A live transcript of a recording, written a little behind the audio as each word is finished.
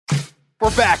We're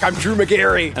back. I'm Drew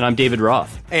McGarry. And I'm David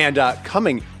Roth. And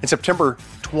coming in September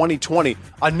 2020,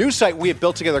 a new site we have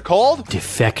built together called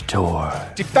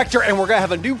Defector. And we're going to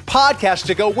have a new podcast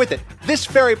to go with it. This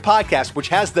very podcast, which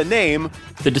has the name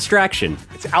The Distraction.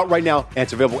 It's out right now, and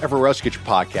it's available everywhere else you get your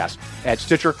podcast. At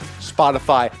Stitcher,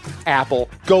 Spotify, Apple.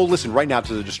 Go listen right now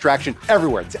to The Distraction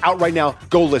everywhere. It's out right now.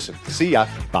 Go listen. See ya.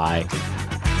 Bye.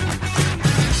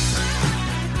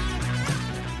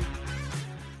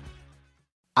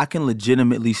 I can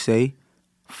legitimately say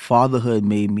fatherhood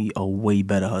made me a way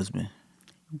better husband.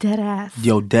 Dead ass.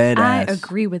 Yo, dead ass. I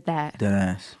agree with that. Dead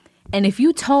ass. And if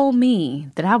you told me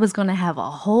that I was going to have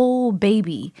a whole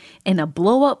baby in a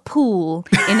blow-up pool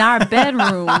in our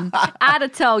bedroom, I'd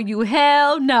have told you,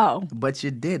 hell no. But you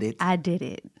did it. I did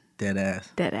it. Dead ass.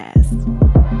 Dead ass.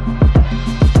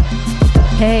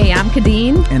 Hey, I'm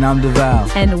Kadeen. And I'm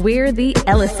DeVal. And we're the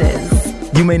Ellises.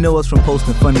 You may know us from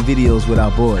posting funny videos with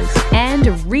our boys. And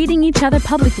reading each other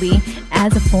publicly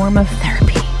as a form of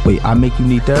therapy. Wait, I make you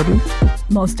need therapy?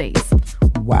 Most days.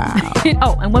 Wow.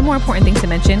 Oh, and one more important thing to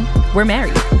mention, we're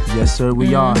married. Yes, sir,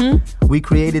 we are. We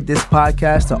created this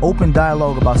podcast to open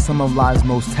dialogue about some of life's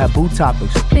most taboo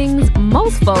topics. Things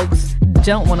most folks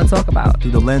don't want to talk about.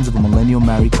 Through the lens of a millennial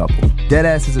married couple.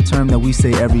 Deadass is a term that we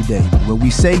say every day. When we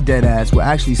say deadass, we're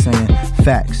actually saying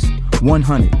facts.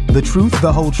 100. The truth,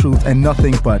 the whole truth, and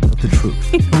nothing but the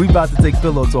truth. We about to take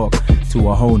pillow talk to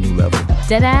a whole new level.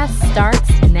 Deadass starts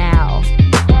now.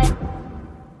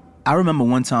 I remember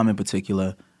one time in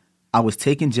particular, I was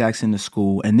taking Jackson to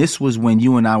school, and this was when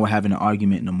you and I were having an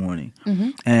argument in the morning.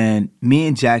 And me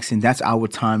and Jackson, that's our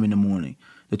time in the morning.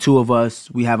 The two of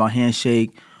us, we have our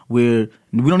handshake. We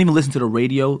don't even listen to the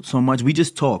radio so much. We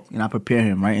just talk, and I prepare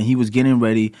him, right? And he was getting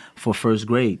ready for first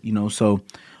grade, so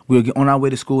we were on our way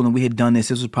to school, and we had done this.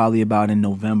 This was probably about in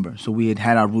November. So we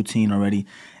had our routine already,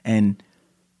 and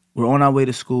we're on our way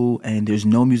to school, and there's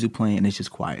no music playing, and it's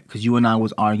just quiet. Because you and I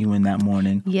was arguing that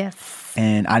morning. Yes.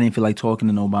 And I didn't feel like talking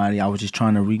to nobody. I was just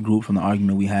trying to regroup from the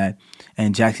argument we had.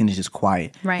 And Jackson is just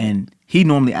quiet. Right. And he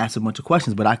normally asks a bunch of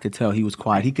questions, but I could tell he was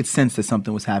quiet. He could sense that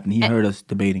something was happening. He heard us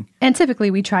debating. And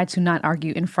typically we try to not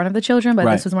argue in front of the children, but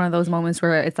Right. This was one of those moments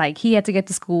where it's like he had to get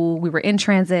to school. We were in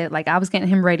transit. Like I was getting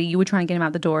him ready. You were trying to get him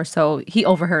out the door. So he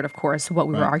overheard, of course, what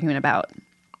we were arguing about.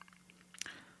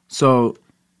 So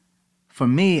for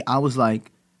me, I was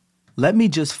like, let me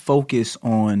just focus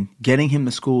on getting him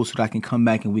to school so that I can come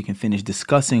back and we can finish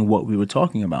discussing what we were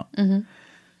talking about.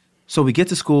 So we get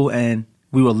to school and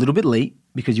we were a little bit late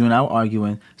because you and I were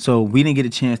arguing. So we didn't get a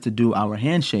chance to do our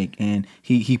handshake. And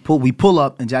we pull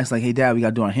up and Jack's like, hey, Dad, we got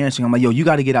to do our handshake. I'm like, yo, you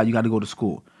got to get out. You got to go to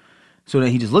school. So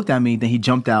then he just looked at me. Then he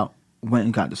jumped out, went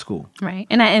and got to school. Right.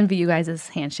 And I envy you guys'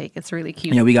 handshake. It's really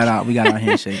cute. Yeah, we got our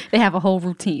handshake. They have a whole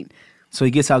routine. So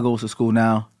he gets out, goes to school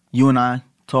now. You and I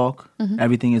talk.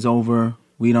 Everything is over.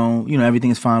 We don't, everything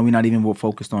is fine. We're not even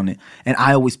focused on it. And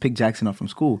I always pick Jackson up from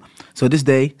school. So this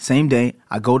day, same day,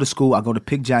 I go to school. I go to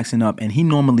pick Jackson up. And he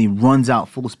normally runs out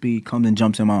full speed, comes and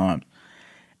jumps in my arms.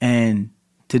 And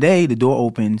today, the door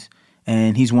opens.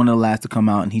 And he's one of the last to come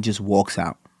out. And he just walks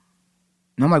out.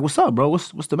 And I'm like, what's up, bro?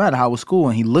 What's the matter? How was school?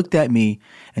 And he looked at me.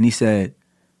 And he said,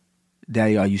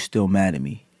 Daddy, are you still mad at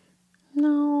me?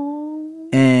 No.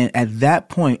 And at that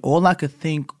point, all I could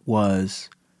think was,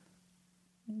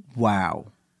 wow,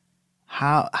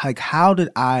 how did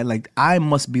I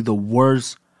must be the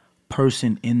worst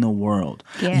person in the world.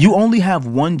 Yeah. You only have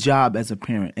one job as a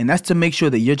parent, and that's to make sure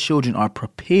that your children are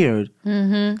prepared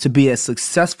to be as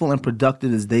successful and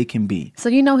productive as they can be. So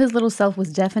his little self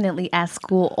was definitely at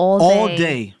school all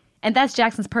day. And that's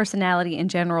Jackson's personality in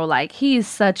general. Like, he's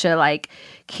such a,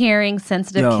 caring,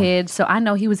 sensitive kid. So I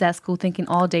know he was at school thinking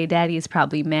all day, Daddy is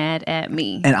probably mad at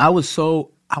me. And I was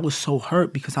so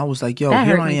hurt because I was like, yo, That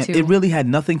here hurt I me am. too. It really had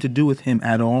nothing to do with him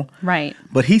at all. Right.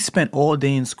 But he spent all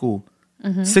day in school,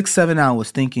 6-7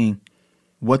 hours thinking,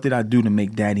 what did I do to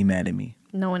make Daddy mad at me?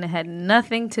 Knowing it had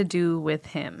nothing to do with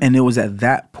him. And it was at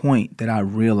that point that I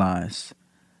realized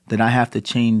that I have to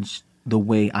change the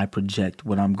way I project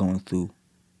what I'm going through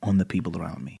on the people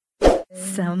around me.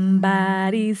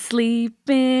 Somebody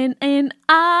sleeping in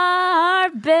our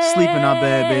bed. Sleep in our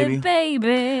bed,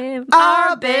 baby.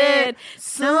 Our bed.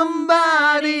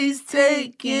 Somebody's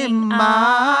taking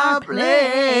my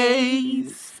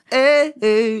place. Hey,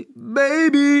 hey,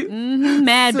 baby.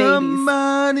 Mad babies.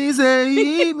 Somebody's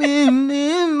sleeping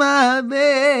in my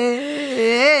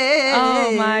bed.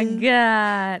 Oh my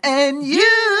God. And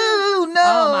you know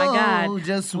Oh my God.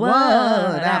 just what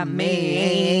I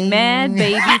mean. Mad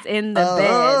babies in the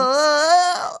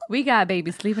bed. We got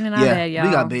babies sleeping in our bed, y'all.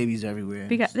 We got babies everywhere.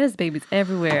 There's babies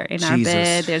everywhere in our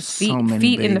bed. There's feet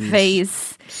babies. In the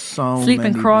face.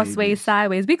 Sleeping crossways,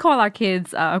 sideways. We call our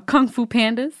kids Kung Fu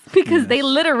Pandas because they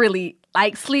literally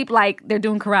sleep like they're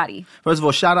doing karate. First of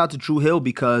all, shout out to True Hill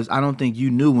because I don't think you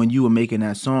knew when you were making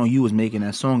that song, you was making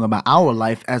that song about our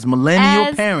life as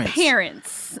millennial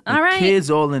parents. All right. Kids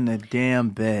all in the damn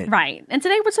bed. Right. And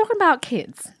today we're talking about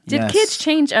kids. Did kids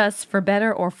change us for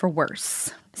better or for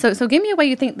worse? So give me a way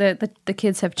you think that the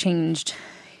kids have changed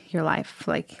your life,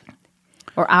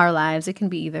 or our lives. It can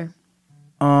be either.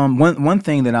 One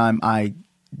thing that I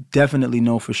definitely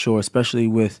know for sure, especially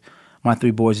with my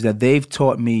 3 boys, is that they've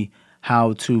taught me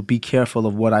how to be careful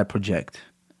of what I project.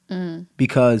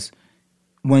 Because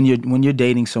when you're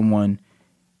dating someone,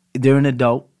 they're an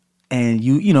adult, and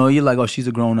you're like, oh, she's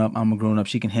a grown up, I'm a grown up,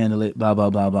 she can handle it, blah blah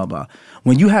blah blah blah.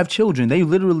 When you have children, they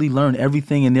literally learn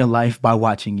everything in their life by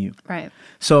watching you. Right.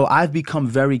 So I've become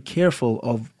very careful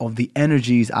of the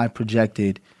energies I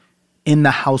projected in the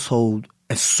household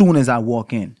as soon as I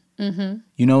walk in. Mm-hmm.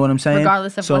 You know what I'm saying?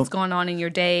 Regardless of what's going on in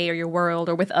your day or your world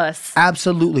or with us.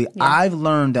 Absolutely. Yeah. I've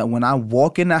learned that when I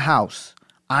walk in the house,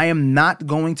 I am not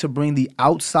going to bring the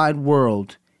outside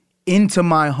world into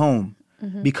my home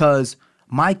because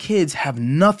my kids have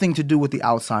nothing to do with the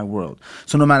outside world.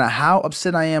 So no matter how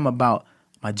upset I am about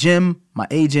my gym, my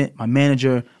agent, my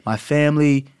manager, my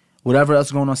family, whatever else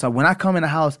is going on outside, when I come in the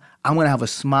house, I'm going to have a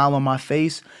smile on my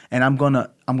face, and I'm going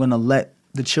to let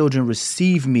the children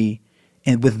receive me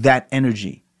and with that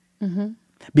energy.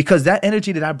 Because that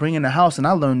energy that I bring in the house, and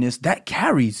I learned this, that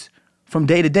carries from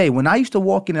day to day. When I used to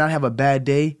walk in and I'd have a bad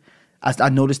day, I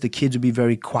noticed the kids would be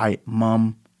very quiet.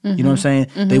 Mom, you know what I'm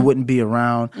saying? They wouldn't be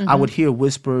around. I would hear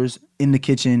whispers in the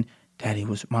kitchen.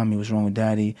 Mommy was wrong with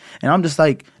daddy. And I'm just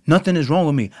like, nothing is wrong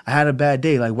with me. I had a bad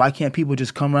day. Like, why can't people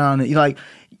just come around? And,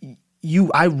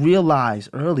 I realized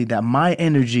early that my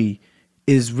energy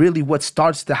is really what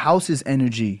starts the house's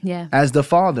energy as the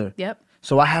father. Yep.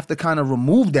 So I have to kind of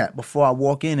remove that before I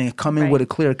walk in and come in with a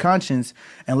clear conscience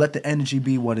and let the energy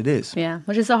be what it is. Yeah,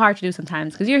 which is so hard to do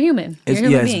sometimes because you're human. You're a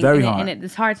human being, it's very hard. And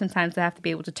it's hard sometimes to have to be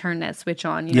able to turn that switch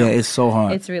on. Yeah, it's so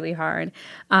hard. It's really hard.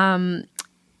 I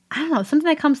don't know, something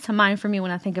that comes to mind for me when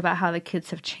I think about how the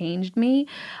kids have changed me.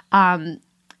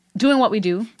 Doing what we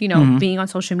do, being on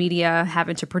social media,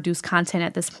 having to produce content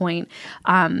at this point,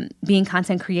 being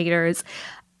content creators,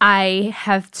 I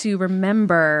have to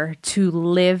remember to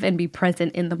live and be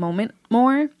present in the moment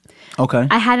more. Okay.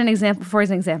 I had an example. For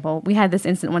example, we had this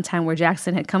incident one time where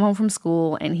Jackson had come home from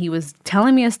school and he was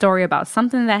telling me a story about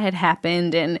something that had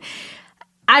happened, and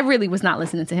I really was not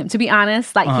listening to him, to be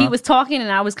honest. He was talking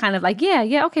and I was kind of like,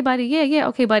 yeah, okay, buddy. Yeah,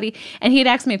 okay, buddy. And he had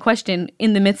asked me a question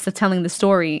in the midst of telling the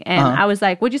story. And I was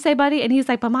like, what'd you say, buddy? And he's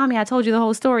like, but mommy, I told you the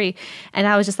whole story. And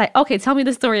I was just like, okay, tell me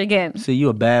the story again. See, you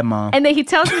a bad mom. And then he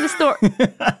tells me the story.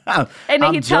 And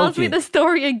then he tells me the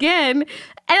story again.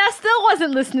 And I still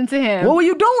wasn't listening to him. What were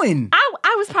you doing?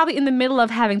 I was probably in the middle of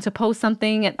having to post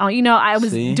something. I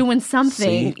was doing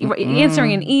something,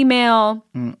 answering an email.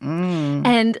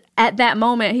 And at that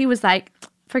moment, he was like,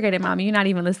 forget it, mommy. You're not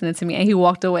even listening to me. And he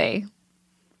walked away.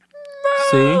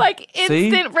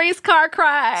 Instant race car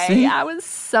cry. See? I was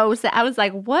so sad. I was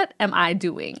like, what am I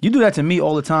doing? You do that to me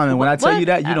all the time. And when I tell you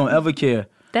that, you don't ever care.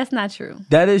 That's not true.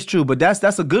 That is true. But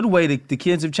that's a good way the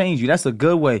kids have changed you. That's a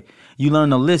good way. You learn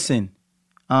to listen.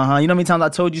 You know how many times I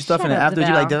told you stuff and then afterwards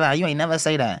you're like, Devale, you ain't never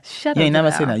say that. You ain't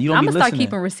never say that. You don't be listening. I'm going to start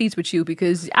keeping receipts with you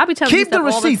because I be telling you stuff all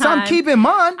the time. Keep the receipts. I'm keeping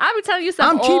mine. I be telling you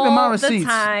stuff all the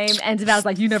time. And Devale's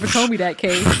like, you never told me that,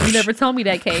 Kay. You never told me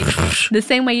that, Kay. The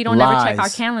same way you don't never check our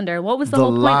calendar. What was the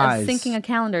whole point of syncing a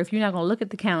calendar if you're not going to look at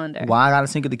the calendar? Why I got to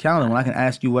sync at the calendar when I can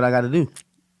ask you what I got to do?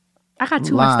 I got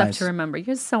too much stuff to remember.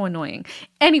 You're so annoying.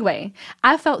 Anyway,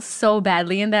 I felt so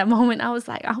badly in that moment. I was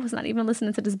like, I was not even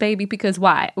listening to this baby because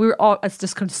why? We were all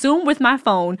just consumed with my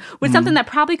phone with something that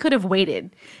probably could have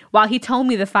waited while he told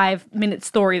me the 5-minute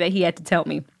story that he had to tell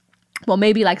me. Well,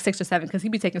 maybe like 6 or 7 because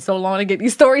he'd be taking so long to get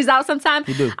these stories out sometimes.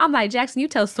 I'm like, Jackson, you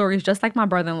tell stories just like my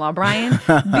brother-in-law, Brian.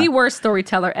 The worst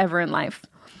storyteller ever in life.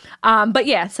 But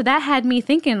yeah, so that had me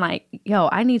thinking like, yo,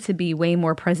 I need to be way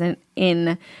more present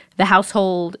in the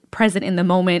household, present in the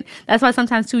moment. That's why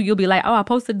sometimes too, you'll be like, oh, I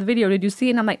posted the video. Did you see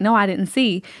it? And I'm like, no, I didn't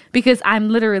see, because I'm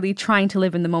literally trying to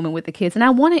live in the moment with the kids. And I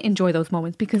want to enjoy those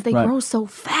moments because they grow so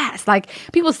fast. Like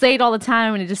people say it all the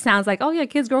time and it just sounds like, oh yeah,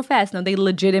 kids grow fast. No, they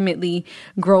legitimately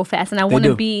grow fast. And I want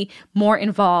to be more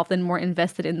involved and more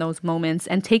invested in those moments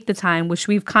and take the time, which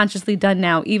we've consciously done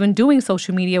now, even doing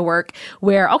social media work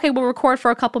where, okay, we'll record for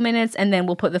a couple minutes and then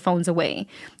we'll put the phones away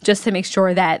just to make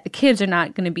sure that the kids are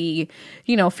not going to be,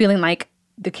 feeling like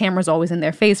the camera's always in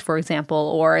their face, for example,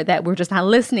 or that we're just not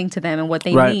listening to them and what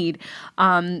they need.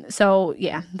 So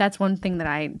yeah, that's one thing that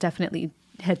I definitely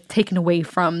had taken away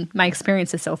from my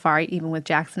experiences so far, even with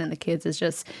Jackson and the kids, is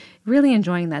just really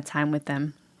enjoying that time with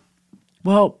them.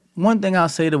 Well, one thing I'll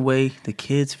say, the way the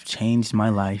kids have changed my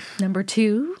life. Number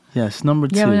 2? Yes, number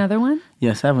 2. You have another one?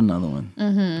 Yes, I have another one.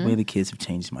 The way the kids have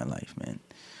changed my life,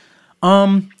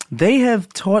 man. They have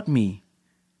taught me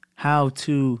how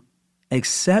to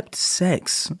accept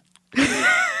sex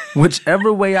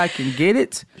whichever way I can get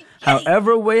it,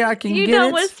 however way I can get it. You know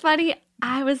what's funny?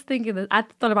 I was thinking this. I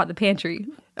thought about the pantry.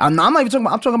 I'm not even talking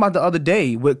about. I'm talking about the other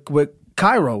day with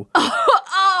Cairo.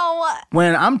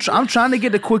 When I'm trying to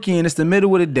get the quickie in, it's the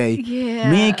middle of the day. Yeah.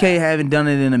 Me and Kay haven't done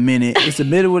it in a minute. It's the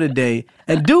middle of the day,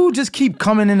 and dude just keep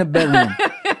coming in the bedroom.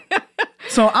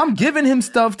 So I'm giving him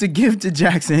stuff to give to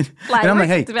Jackson, and I'm like,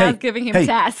 hey, giving him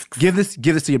tasks. Give this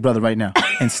to your brother right now,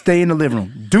 and stay in the living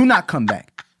room. Do not come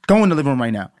back. Go in the living room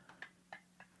right now.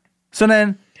 So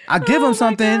then I give him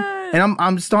something. And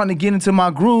I'm starting to get into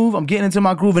my groove. I'm getting into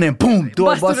my groove, and then boom,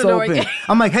 door busts open. Again.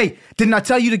 I'm like, hey, didn't I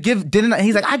tell you to give? Didn't I?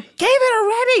 He's like, I gave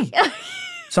it already.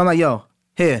 So I'm like, yo,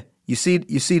 here, you see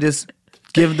this?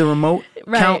 Give the remote.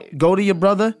 Right. Count. Go to your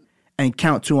brother and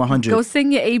count to 100. Go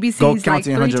sing your ABCs go count like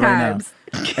to 100 3 times.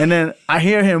 Right now. And then I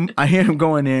hear him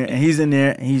go in there, and he's in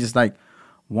there, and he's just like,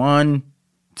 1,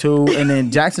 2, and then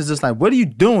Jackson's just like, what are you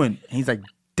doing? And he's like,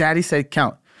 Daddy said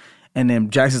count. And then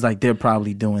Jackson's like, they're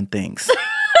probably doing things.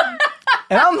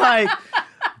 And I'm like,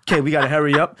 okay, we got to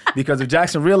hurry up because if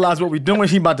Jackson realizes what we're doing,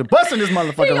 he about to bust in this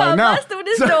motherfucker right now. He bust through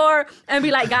this door and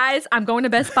be like, guys, I'm going to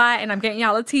Best Buy and I'm getting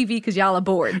y'all a TV because y'all are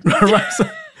bored. Right.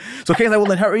 So Kay's like, well,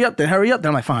 then hurry up. Then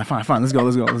I'm like, fine. Let's go.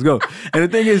 And the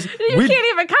thing is, you can't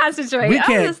even concentrate. We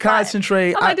can't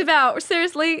concentrate. I'm like, devout.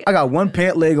 Seriously? I got one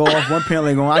pant leg off, one pant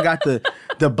leg on. I got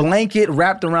the blanket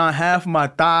wrapped around half my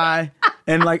thigh.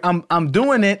 And like I'm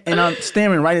doing it and I'm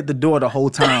staring right at the door the whole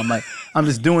time. Like I'm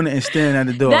just doing it and staring at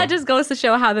the door. That just goes to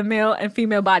show how the male and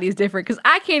female body is different. Because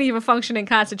I can't even function and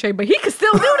concentrate, but he can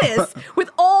still do this with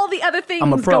all the other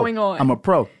things going on. I'm a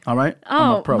pro. All right.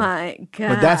 I'm a pro. My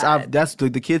God. But that's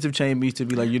the kids have trained me to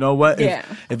be like, you know what? Yeah.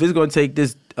 If it's gonna take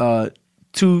this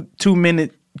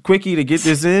 2-minute quickie to get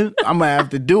this in, I'm gonna have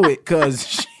to do it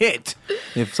because shit.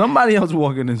 If somebody else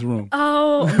walk in this room,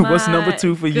 what's number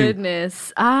 2 for you?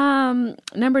 Goodness,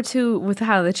 number 2 with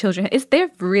how the children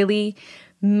they've really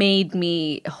made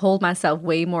me hold myself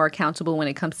way more accountable when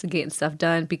it comes to getting stuff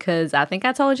done because I think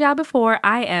I told y'all before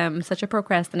I am such a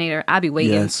procrastinator. I be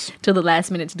waiting till the last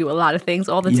minute to do a lot of things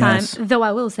all the time. Though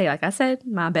I will say, like I said,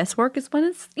 my best work is when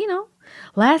it's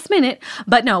last minute.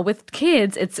 But no, with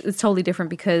kids, it's totally different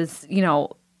because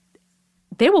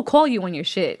they will call you on your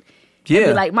shit. Yeah.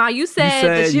 Be like, Ma, you said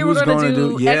that you were going to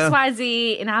do X, Y,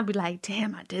 Z. And I'll be like,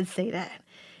 damn, I did say that.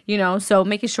 So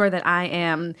making sure that I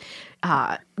am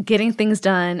getting things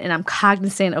done and I'm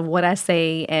cognizant of what I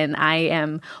say and I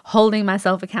am holding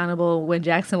myself accountable when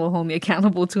Jackson will hold me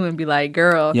accountable too and be like,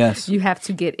 girl, you have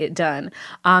to get it done.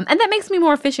 And that makes me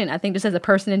more efficient, I think, just as a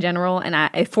person in general. And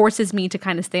it forces me to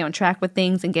kind of stay on track with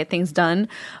things and get things done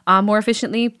more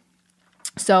efficiently.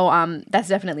 So that's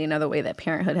definitely another way that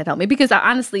parenthood had helped me because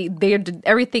honestly,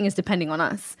 everything is depending on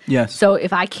us. Yes. So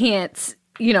if I can't,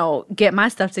 get my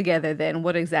stuff together, then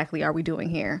what exactly are we doing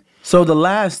here? So the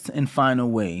last and final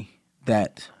way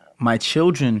that my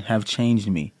children have changed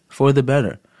me for the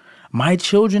better, my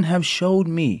children have showed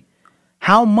me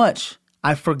how much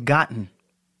I've forgotten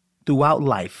throughout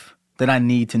life that I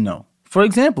need to know. For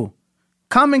example,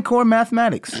 Common Core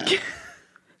mathematics.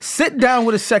 Sit down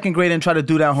with a second grader and try to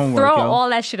do that homework. Throw all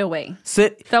that shit away.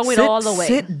 Throw it all away.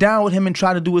 Sit down with him and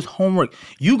try to do his homework.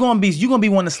 You gonna be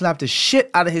one to slap the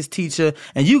shit out of his teacher,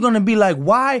 and you're gonna be like,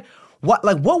 why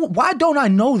don't I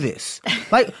know this?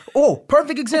 Like,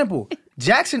 perfect example.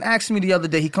 Jackson asked me the other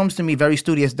day. He comes to me very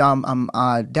studious.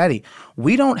 Daddy,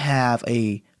 we don't have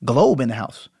a globe in the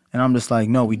house. And I'm just like,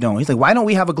 no, we don't. He's like, why don't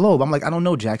we have a globe? I'm like, I don't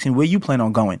know, Jackson. Where you plan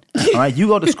on going? All right, you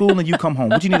go to school and you come home.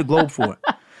 What you need a globe for?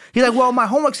 He's like, well, my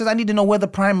homework says I need to know where the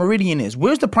prime meridian is.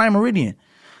 Where's the prime meridian?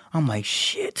 I'm like,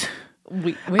 shit.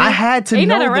 I had to know this. Ain't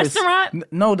that a restaurant?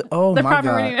 No. Oh, my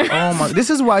God. Oh, my. This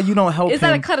is why you don't help him. Is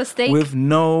that a cut of steak? With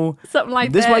no. Something like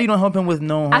that. This is why you don't help him with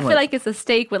no homework. I feel like it's a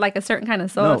steak with like a certain kind of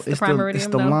sauce. No, it's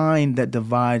the line that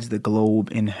divides the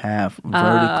globe in half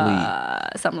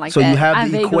vertically. Something like that. So you have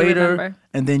the equator, remember.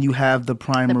 And then you have the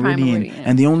prime meridian.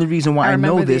 And the only reason why I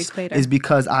know this is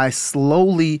because I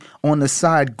slowly, on the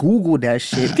side, Googled that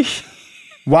shit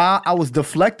while I was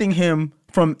deflecting him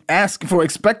from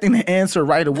expecting the answer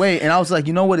right away. And I was like,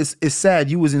 you know what? It's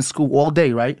sad. You was in school all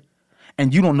day, right?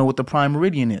 and you don't know what the prime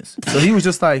meridian is. So he was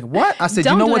just like, what? I said,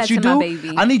 you know what you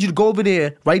do? I need you to go over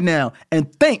there right now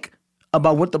and think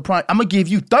about what the prime, I'm going to give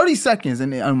you 30 seconds.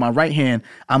 And on my right hand,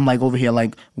 I'm like over here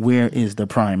like, where is the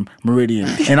prime meridian?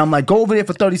 And I'm like, go over there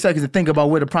for 30 seconds and think about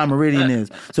where the prime meridian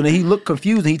is. So then he looked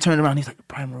confused and he turned around. And he's like,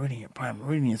 prime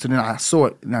meridian. So then I saw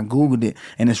it and I Googled it,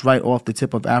 and it's right off the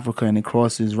tip of Africa, and it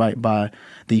crosses right by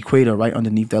the equator, right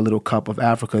underneath that little cup of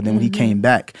Africa. And then when he came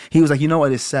back, he was like, you know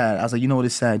what, it's sad. I was like, you know what,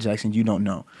 it's sad, Jackson, you don't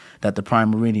know that the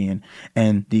prime meridian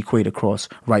and the equator cross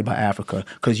right by Africa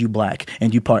because you black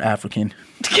and you part African.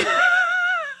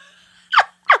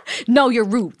 Know your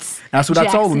roots. That's what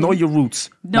Jackson. I told him. Know your roots.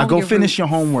 Now go finish your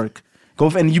homework.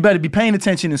 And you better be paying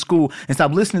attention in school and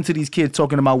stop listening to these kids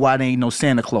talking about why there ain't no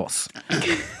Santa Claus.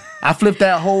 I flipped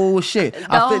that whole shit.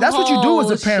 That's what you do as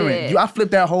a parent. I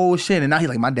flipped that whole shit, and now he's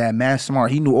like, my dad mad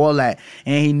smart. He knew all that,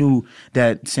 and he knew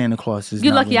that Santa Claus is.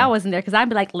 You're lucky real. I wasn't there, because I'd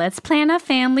be like, let's plan a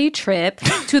family trip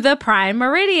to the Prime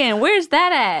Meridian. Where's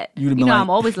that at? You know, like, I'm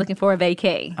always looking for a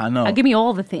vacay. I know. Give me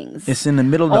all the things. It's in the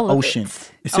middle of the ocean.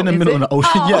 It's in the middle of the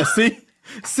ocean. Oh. Yeah,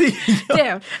 see.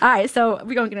 Damn. All right, so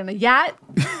we're gonna get in a yacht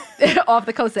off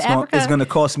the coast of Africa. It's gonna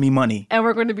cost me money, and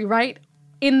we're going to be right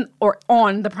in or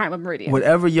on the prime meridian.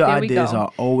 Whatever your ideas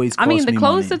are, always cost me money. The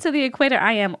closer to the equator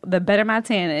I am, the better my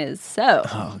tan is. So.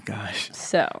 Oh, gosh.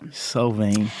 So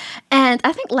vain. And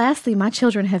I think lastly, my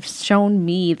children have shown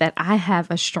me that I have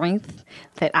a strength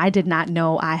that I did not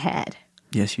know I had.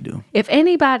 Yes, you do. If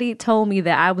anybody told me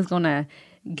that I was going to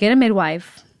get a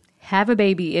midwife, have a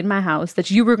baby in my house,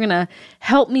 that you were going to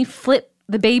help me flip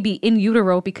the baby in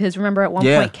utero, because remember at one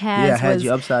point Kaz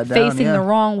was facing the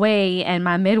wrong way, and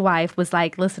my midwife was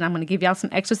like, listen, I'm going to give y'all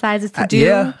some exercises to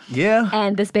do.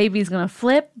 And this baby's going to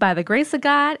flip by the grace of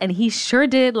God. And he sure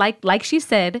did. Like she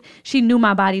said, she knew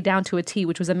my body down to a T,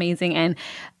 which was amazing. And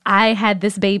I had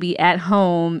this baby at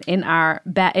home in our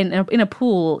in a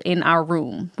pool in our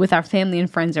room with our family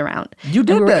and friends around. You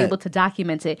did that. We were able to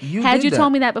document it. Had you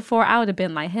told me that before, I would have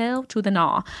been like, hell to the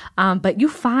gnaw. But you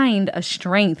find a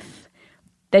strength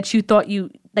that you thought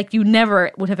you never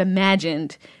would have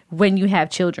imagined when you have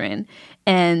children.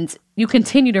 And you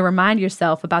continue to remind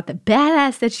yourself about the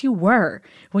badass that you were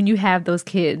when you have those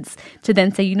kids, to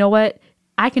then say, you know what?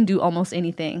 I can do almost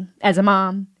anything as a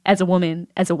mom, as a woman,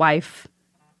 as a wife,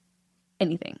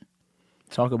 anything.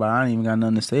 Talk about, I ain't even got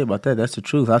nothing to say about that. That's the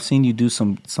truth. I've seen you do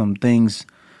some things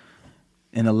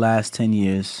in the last 10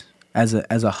 years. As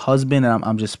a husband,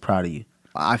 I'm just proud of you.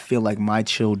 I feel like my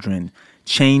children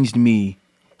changed me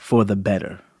for the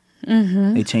better.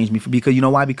 Mm-hmm. They changed me because you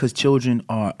know why? Because children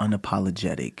are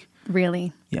unapologetic.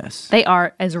 Really? Yes. They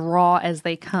are as raw as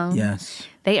they come. Yes.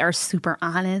 They are super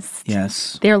honest.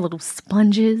 Yes. They're little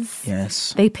sponges.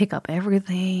 Yes. They pick up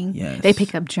everything. Yes. They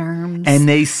pick up germs. And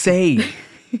they say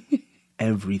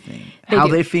everything. How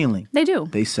they're feeling. They do.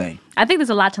 They say. I think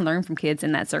there's a lot to learn from kids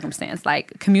in that circumstance,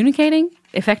 like communicating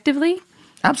effectively.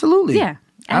 Absolutely. Yeah.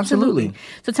 Absolutely.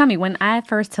 So tell me, when I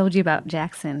first told you about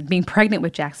Jackson, being pregnant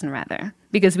with Jackson rather,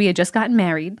 because we had just gotten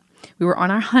married, we were on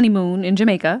our honeymoon in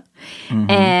Jamaica,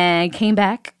 and came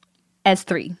back as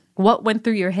 3. What went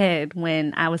through your head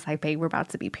when I was like, babe, we're about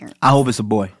to be parents? I hope it's a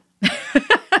boy.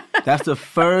 That's the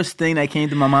first thing that came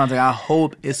to my mind. Like, I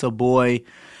hope it's a boy.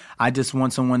 I just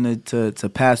want someone to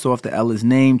pass off the Ella's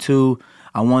name to.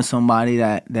 I want somebody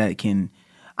that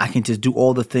I can just do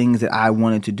all the things that I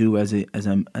wanted to do as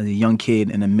a young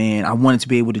kid and a man. I wanted to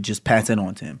be able to just pass it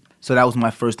on to him. So that was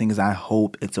my first thing, is I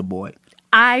hope it's a boy.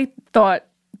 I thought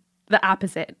the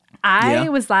opposite. I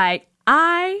was like,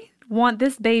 I want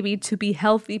this baby to be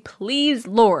healthy. Please,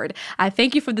 Lord, I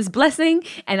thank you for this blessing,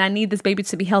 and I need this baby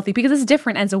to be healthy, because it's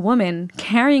different as a woman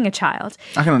carrying a child.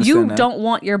 I can understand that. You don't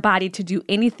want your body to do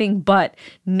anything but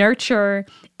nurture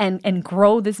and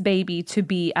grow this baby to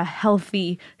be a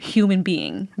healthy human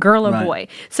being, girl or boy.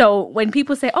 So when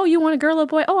people say, oh, you want a girl or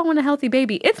boy? Oh, I want a healthy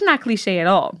baby. It's not cliche at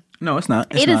all. No, it's not.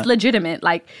 It is legitimate.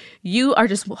 Like, you are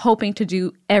just hoping to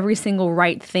do every single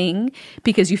right thing,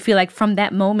 because you feel like from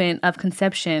that moment of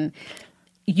conception,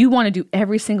 you want to do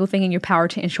every single thing in your power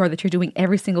to ensure that you're doing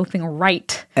every single thing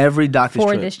right. Every doctor's for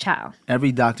trip. this child.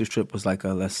 Every doctor's trip was like,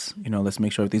 let's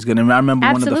make sure everything's good. And I remember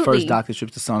one of the first doctor's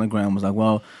trips to Sonogram was like,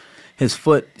 well, his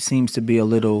foot seems to be a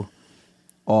little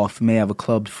off, may have a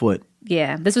clubbed foot.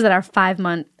 Yeah, this was at our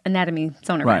 5-month anatomy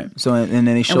sonogram. Right. So, and then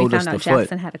they showed us the foot. And we found out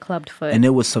Jackson had a clubbed foot. And it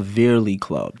was severely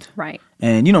clubbed. Right.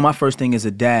 And, my first thing as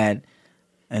a dad,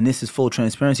 and this is full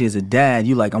transparency as a dad,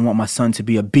 you like, I want my son to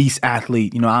be a beast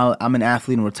athlete. You know, I'm an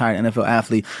athlete and a retired NFL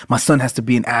athlete. My son has to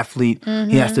be an athlete.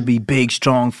 He has to be big,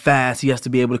 strong, fast. He has to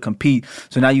be able to compete.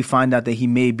 So now you find out that he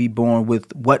may be born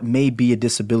with what may be a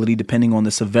disability depending on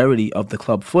the severity of the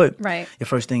club foot. Right. Your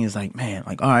first thing is like, man,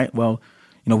 like, all right, well,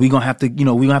 you know, we're going to have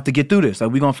to get through this.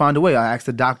 Like, we're going to find a way. I asked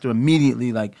the doctor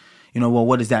immediately, like, you know, well,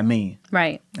 what does that mean?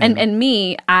 Right. And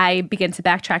me, I begin to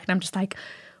backtrack and I'm just like,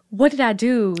 what did I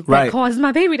do that caused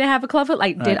my baby to have a club foot?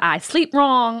 Like, did I sleep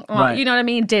wrong? You know what I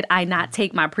mean? Did I not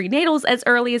take my prenatals as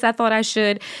early as I thought I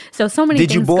should? So many things.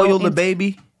 Did you boil the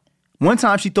baby? One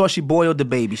time she thought she boiled the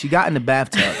baby. She got in the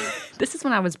bathtub. This is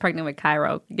when I was pregnant with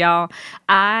Cairo. Y'all,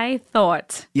 I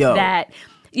thought that...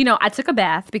 You know, I took a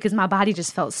bath because my body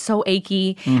just felt so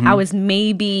achy. I was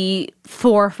maybe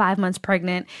 4 or 5 months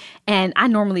pregnant, and I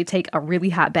normally take a really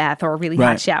hot bath or a really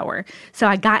hot shower. So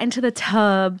I got into the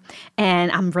tub,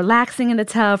 and I'm relaxing in the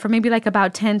tub for maybe like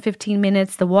about 10, 15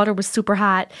 minutes. The water was super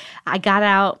hot. I got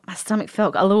out. My stomach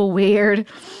felt a little weird.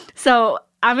 So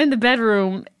I'm in the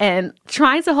bedroom and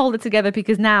trying to hold it together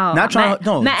because now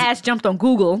my ass jumped on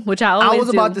Google, which I always do. I was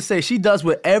about to say, she does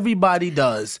what everybody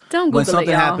does. Don't Google when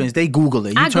something happens, they Google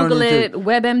it. I Google it,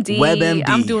 WebMD.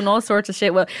 I'm doing all sorts of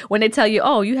shit. Well, when they tell you,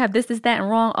 oh, you have this, that, and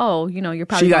wrong, oh, you know, you're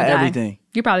probably going to die. She got everything.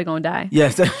 You're probably going to die.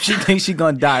 Yes, she thinks she's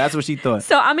going to die. That's what she thought.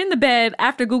 So I'm in the bed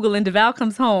after Googling. DeVal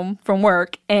comes home from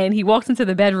work, and he walks into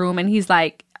the bedroom, and he's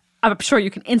like, I'm sure you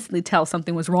can instantly tell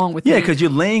something was wrong with me. Yeah, because you're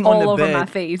laying on the bed, my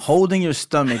face. Holding your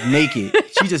stomach naked.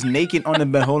 She's just naked on the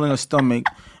bed, holding her stomach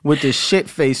with this shit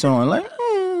face on. Like,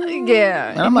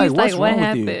 yeah. And I'm like, what's wrong what with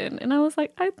happened? And I was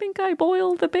like, I think I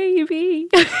boiled the baby.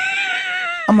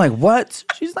 I'm like, what?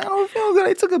 She's like, I don't feel good.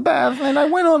 I took a bath and I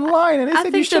went online and they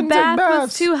said you shouldn't take baths. The bath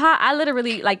was too hot. I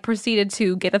literally proceeded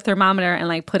to get a thermometer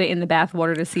and put it in the bath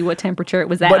water to see what temperature it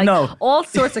was at. But no. All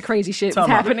sorts of crazy shit was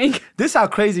happening. This is how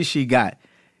crazy she got.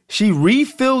 She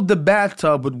refilled the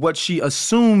bathtub with what she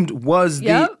assumed was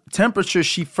the temperature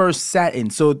she first sat in.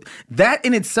 So that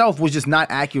in itself was just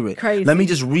not accurate. Crazy. Let me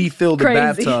just refill the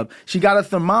bathtub. She got a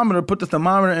thermometer, put the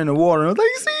thermometer in the water, and I was like,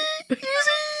 you see,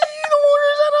 the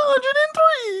water's at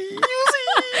 103. You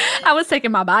see? I was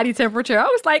taking my body temperature. I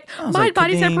was like, my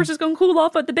body temperature's going to cool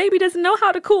off, but the baby doesn't know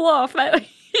how to cool off. It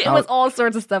was all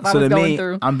sorts of stuff I was going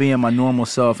through. I'm being my normal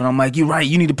self, and I'm like, you're right.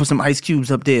 You need to put some ice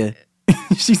cubes up there.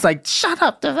 She's like, shut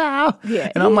up, DeVal.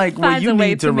 Yeah, and I'm like, well, you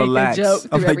need to relax.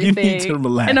 I'm like, you need to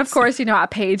relax. And of course, I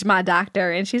paged my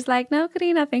doctor and she's like, no,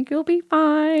 Kadeen, I think you'll be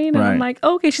fine. And I'm like,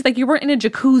 okay. She's like, you weren't in a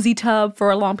jacuzzi tub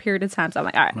for a long period of time. So I'm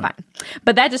like, all right, fine.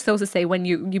 But that just goes to say when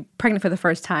you're pregnant for the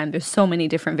first time, there's so many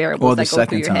different variables that go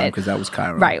through your head. Or the second time, because that was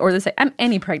Cairo. Right. Or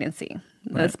any pregnancy.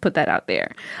 Let's put that out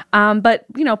there. But,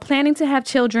 planning to have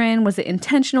children, was it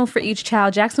intentional for each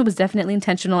child? Jackson was definitely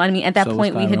intentional. I mean, at that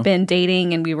point, we had been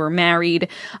dating and we were married.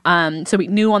 So we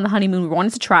knew on the honeymoon we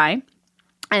wanted to try.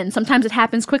 And sometimes it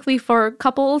happens quickly for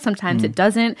couples. Sometimes it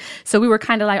doesn't. So we were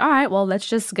kind of like, all right, well, let's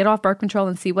just get off birth control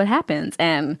and see what happens.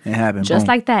 And it happened. Just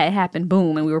like that, it happened.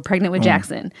 Boom. And we were pregnant with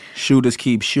Jackson. Shooters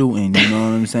keep shooting. You know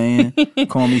what I'm saying?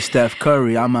 Call me Steph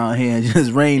Curry. I'm out here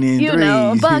just raining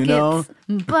threes.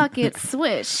 Buckets,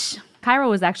 swish. Cairo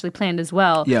was actually planned as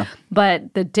well. Yeah.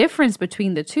 But the difference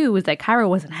between the two was that Cairo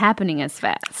wasn't happening as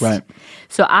fast. Right.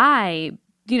 So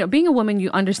being a woman, you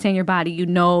understand your body, you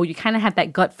kind of have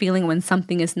that gut feeling when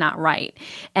something is not right.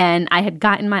 And I had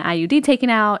gotten my IUD taken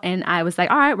out and I was like,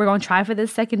 all right, we're going to try for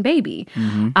this second baby.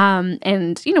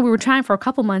 And we were trying for a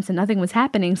couple months and nothing was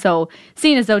happening. So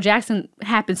seeing as though Jackson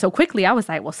happened so quickly, I was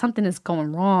like, well, something is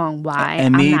going wrong. Why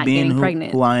and I'm me not being getting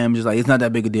pregnant? Who I am, just like, it's not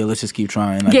that big a deal. Let's just keep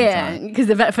trying. Because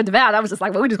for DeVal, I was just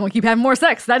like, well, we're just going to keep having more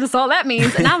sex. That's just all that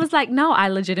means. And I was like, no, I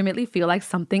legitimately feel like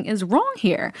something is wrong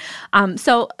here.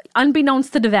 So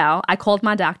unbeknownst to DeVal, I called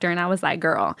my doctor and I was like,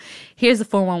 girl, here's the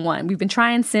 411. We've been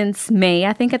trying since May,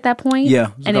 I think, at that point.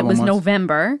 Yeah. And it was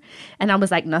November. And I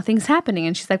was like, nothing's happening.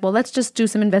 And she's like, well, let's just do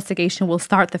some investigation. We'll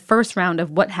start the first round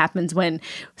of what happens when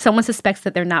someone suspects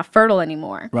that they're not fertile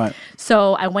anymore. Right.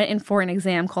 So I went in for an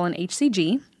exam called an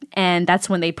HCG. And that's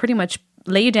when they pretty much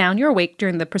lay you down. You're awake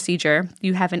during the procedure.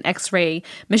 You have an X-ray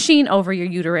machine over your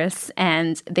uterus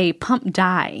and they pump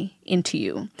dye into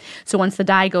you. So once the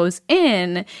dye goes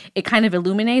in, it kind of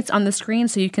illuminates on the screen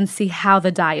so you can see how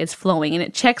the dye is flowing. And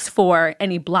it checks for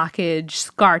any blockage,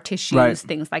 scar tissues,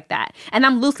 things like that. And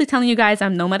I'm loosely telling you guys,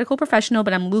 I'm no medical professional,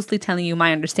 but I'm loosely telling you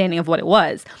my understanding of what it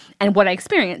was and what I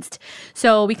experienced.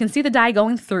 So we can see the dye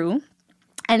going through.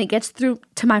 And it gets through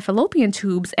to my fallopian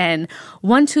tubes. And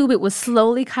one tube, it was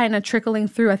slowly kind of trickling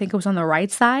through. I think it was on the right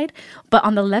side. But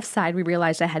on the left side, we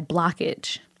realized I had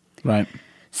blockage. Right.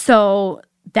 So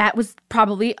that was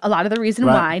probably a lot of the reason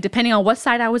why, depending on what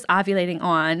side I was ovulating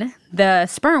on, the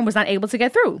sperm was not able to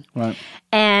get through. Right.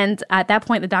 And at that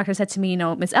point, the doctor said to me,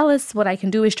 Miss Ellis, what I can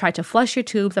do is try to flush your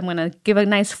tubes. I'm going to give a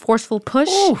nice forceful push,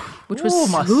 which was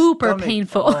super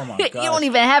painful. Oh my gosh. You don't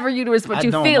even have a uterus, but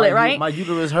you feel it, right? My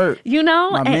uterus hurt.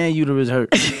 My man uterus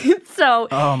hurt. So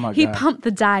he pumped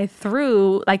the dye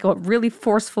through like a really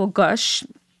forceful gush.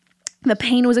 The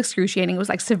pain was excruciating. It was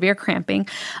like severe cramping.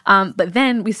 But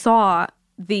then we saw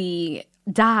the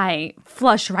dye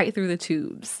flush right through the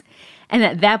tubes. And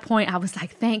at that point, I was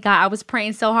like, thank God. I was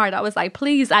praying so hard. I was like,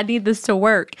 please, I need this to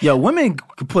work. Yo, women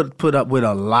put up with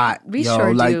a lot. We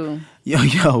sure do.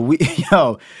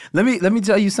 Let me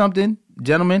tell you something,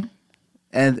 gentlemen.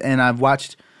 And I've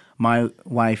watched my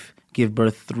wife give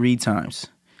birth 3 times.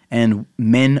 And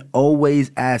men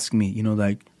always ask me,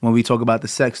 like when we talk about the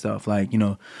sex stuff, like,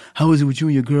 how is it with you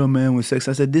and your girl, man, with sex?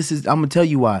 I said, I'm going to tell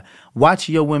you why. Watch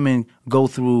your women go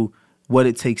through what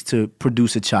it takes to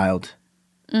produce a child.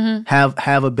 Mm-hmm.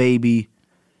 Have a baby,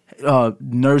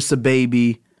 nurse a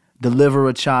baby, deliver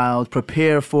a child,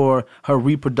 prepare for her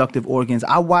reproductive organs.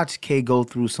 I watched Kay go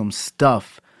through some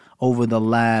stuff over the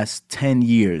last 10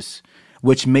 years,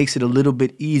 which makes it a little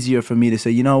bit easier for me to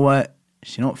say, you know what?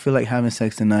 She don't feel like having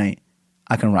sex tonight,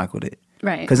 I can rock with it.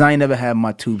 Right. Because I ain't never had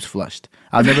my tubes flushed.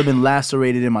 I've never been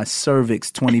lacerated in my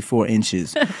cervix 24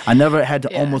 inches. I never had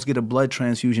to almost get a blood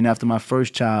transfusion after my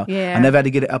first child. Yeah. I never had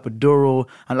to get an epidural.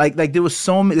 Like there's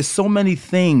so many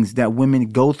things that women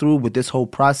go through with this whole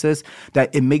process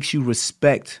that it makes you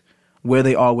respect where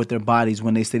they are with their bodies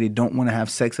when they say they don't want to have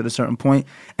sex at a certain point.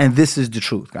 And this is the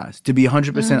truth, guys. To be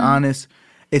 100% honest,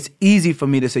 it's easy for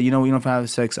me to say, we don't have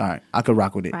sex. All right, I could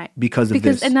rock with it because of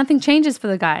this. And nothing changes for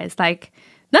the guys. Like,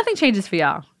 nothing changes for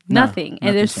y'all. Nothing.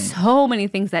 And there's so many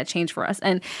things that change for us.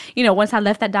 And, once I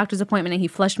left that doctor's appointment and he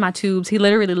flushed my tubes, he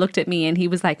literally looked at me and he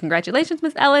was like, congratulations,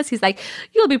 Miss Ellis. He's like,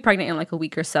 you'll be pregnant in like a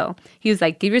week or so. He was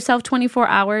like, give yourself 24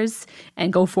 hours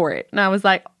and go for it. And I was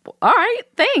like, all right,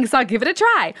 thanks. I'll give it a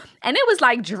try. And it was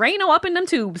like Drano up in them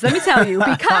tubes, let me tell you,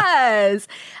 because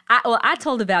I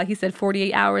told Val, he said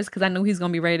 48 hours because I knew he's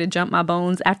going to be ready to jump my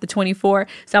bones after 24.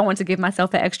 So I wanted to give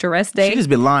myself an extra rest day. She just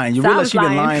been lying. You realize she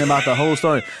been lying about the whole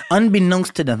story.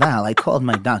 Unbeknownst to the Val, I called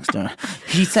my doctor.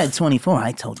 He said 24.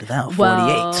 I told the Val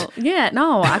 48.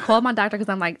 Well, I called my doctor because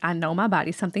I'm like, I know my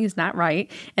body. Something is not right.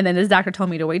 And then this doctor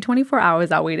told me to wait 24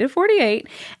 hours. I waited 48.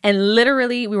 And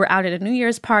literally, we were out at a New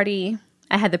Year's party.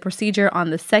 I had the procedure on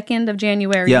the 2nd of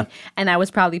January, and I was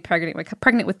probably pregnant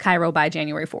with Cairo by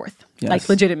January 4th. Yes, like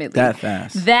legitimately. That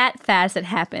fast. That fast it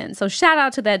happened. So shout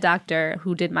out to that doctor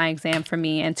who did my exam for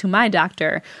me and to my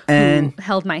doctor who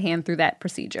held my hand through that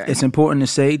procedure. It's important to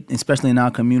say, especially in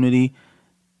our community,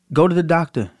 go to the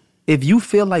doctor. If you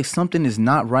feel like something is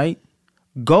not right,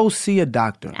 go see a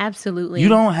doctor. Absolutely. You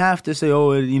don't have to say,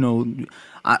 I'm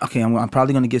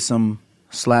probably going to get some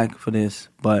slack for this,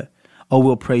 but,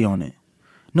 we'll pray on it.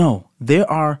 No,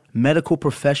 there are medical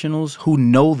professionals who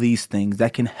know these things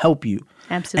that can help you.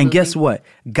 Absolutely. And guess what?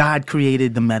 God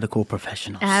created the medical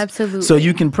professionals. Absolutely. So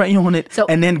you can pray on it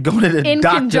and then go to the doctor. In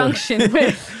conjunction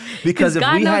with... Because if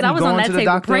we hadn't gone to the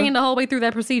doctor, praying the whole way through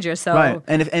that procedure. So right,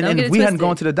 and if we hadn't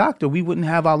gone to the doctor, we wouldn't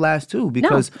have our last two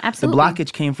because the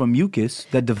blockage came from mucus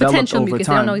that developed potential over mucus.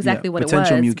 time. I don't know exactly what it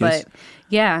was, mucus.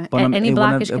 But any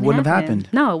blockage it wouldn't have happened.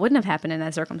 No, it wouldn't have happened in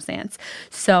that circumstance.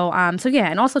 So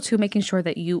and also too making sure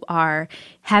that you are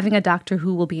having a doctor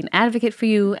who will be an advocate for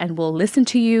you and will listen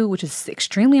to you, which is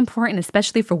extremely important,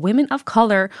 especially for women of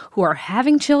color who are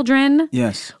having children.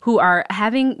 Yes, who are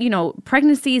having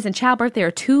pregnancies and childbirth. There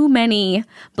are too many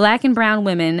Black and brown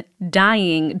women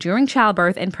dying during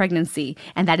childbirth and pregnancy,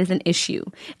 and that is an issue.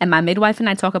 And my midwife and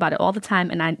I talk about it all the time,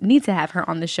 and I need to have her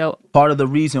on the show. Part of the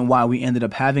reason why we ended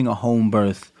up having a home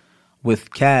birth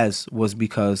with Kaz was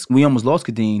because we almost lost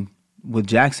Kadeen with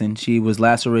Jackson. She was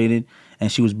lacerated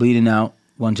and she was bleeding out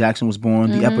when Jackson was born.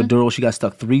 The epidural, she got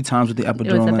stuck 3 times with the epidural in the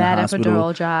hospital. It was a bad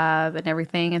epidural job and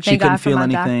everything. And thank God for my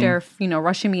doctor,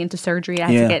 rushing me into surgery.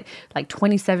 I had to get like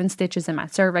 27 stitches in my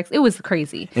cervix. It was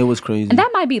crazy. It was crazy. And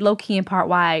that might be low-key in part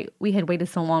why we had waited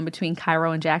so long between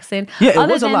Cairo and Jackson. Yeah, it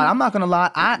was a lot. I'm not going to lie.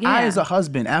 I, as a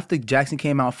husband, after Jackson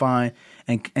came out fine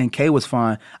and Kay was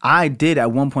fine, I did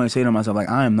at one point say to myself, like,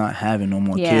 I am not having no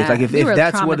more kids. Like, if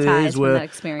that's what it is where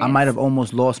I might have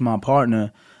almost lost my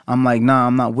partner, I'm like, nah,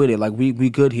 I'm not with it. Like, we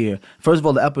good here. First of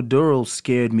all, the epidural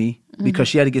scared me because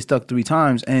she had to get stuck 3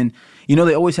 times. And,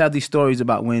 they always have these stories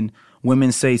about when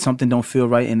women say something don't feel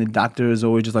right and the doctor is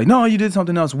always just like, no, you did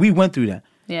something else. We went through that.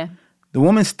 Yeah. The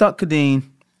woman stuck Kadeen.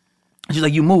 She's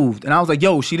like, you moved. And I was like,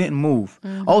 yo, she didn't move.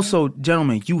 Also,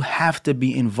 gentlemen, you have to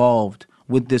be involved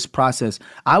with this process.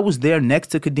 I was there next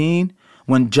to Kadeen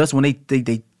when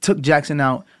they took Jackson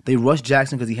out, they rushed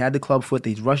Jackson because he had the club foot.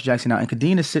 They rushed Jackson out, and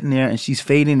Khadeen is sitting there and she's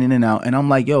fading in and out. And I'm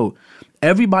like, yo,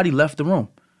 everybody left the room.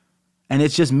 And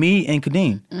it's just me and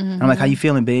Khadeen. And I'm like, how you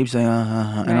feeling, babe? She's like,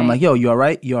 And I'm like, yo, you all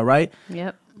right? You all right?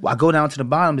 Yep. I go down to the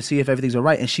bottom to see if everything's all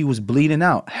right, and she was bleeding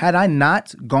out. Had I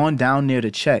not gone down there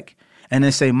to check and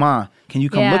then say, Ma, can you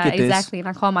come look at this? Yeah, exactly. And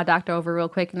I called my doctor over real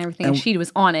quick and everything, and she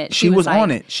was on it. She was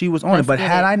on it. She was on it. But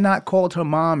had I not called her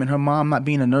mom, and her mom not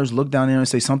being a nurse, look down there and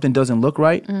say something doesn't look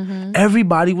right,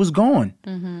 everybody was gone.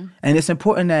 And it's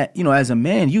important that, you know, as a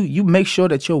man, you make sure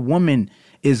that your woman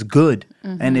is good.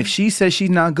 And if she says she's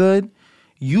not good,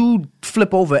 you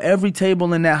flip over every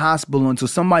table in that hospital until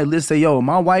somebody lists, say, yo,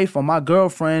 my wife or my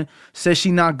girlfriend says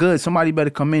she's not good. Somebody better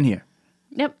come in here.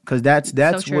 Yep. Because that's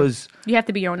so you have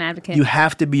to be your own advocate. You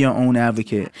have to be your own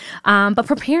advocate. But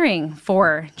preparing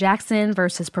for Jackson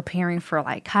versus preparing for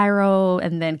like Cairo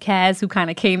and then Kaz, who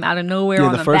kind of came out of nowhere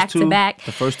on a back-to-back.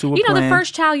 The first two were planned. The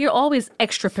first child you're always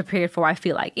extra prepared for, I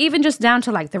feel like. Even just down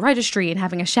to like the registry and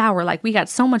having a shower. Like we got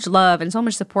so much love and so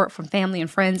much support from family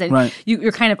and friends. And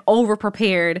you're kind of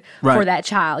over-prepared for that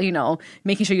child, you know,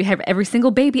 making sure you have every single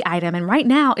baby item. And right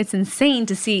now it's insane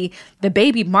to see the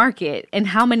baby market and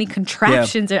how many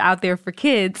contraptions are out there for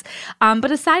kids.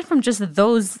 But aside from just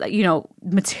those, you know,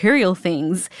 material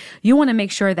things, you want to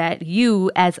make sure that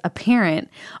you as a parent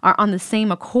are on the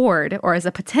same accord, or as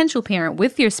a potential parent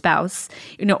with your spouse,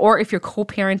 you know, or if you're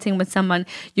co-parenting with someone,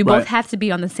 you both have to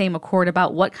be on the same accord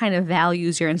about what kind of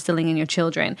values you're instilling in your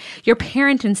children. Your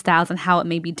parenting styles and how it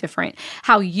may be different.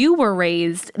 How you were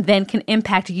raised then can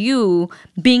impact you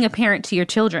being a parent to your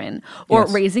children, or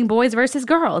raising boys versus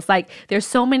girls. Like there's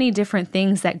so many different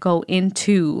things that go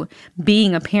into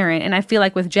being a parent. And I feel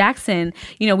like with Jackson,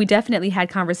 you know, we definitely had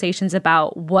conversations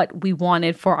about what we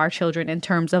wanted for our children in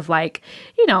terms of like,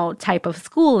 you know, type of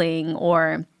schooling,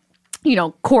 or, you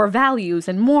know, core values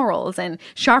and morals, and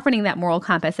sharpening that moral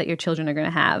compass that your children are going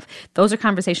to have. Those are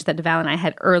conversations that Deval and I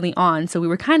had early on. So we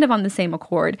were kind of on the same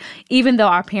accord, even though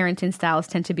our parenting styles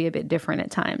tend to be a bit different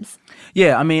at times.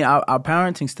 Yeah, I mean, our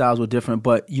parenting styles were different,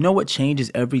 but you know what changes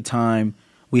every time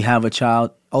we have a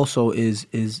child also is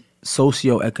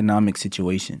socioeconomic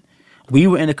situation. We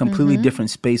were in a completely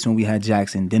different space when we had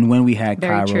Jackson than when we had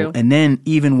Cairo, and then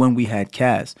even when we had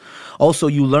Kaz. Also,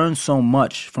 you learn so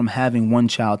much from having one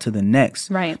child to the next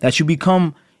that you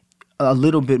become a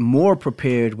little bit more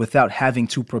prepared without having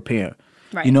to prepare.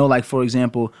 You know, like for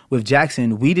example, with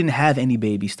Jackson, we didn't have any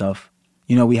baby stuff.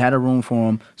 You know, we had a room for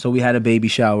him, so we had a baby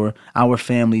shower. Our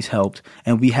families helped,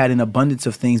 and we had an abundance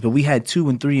of things, but we had 2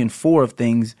 and 3 and 4 of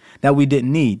things that we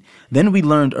didn't need. Then we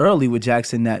learned early with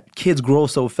Jackson that kids grow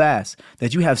so fast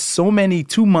that you have so many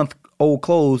 2-month-old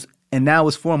clothes, and now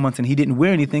it's 4 months and he didn't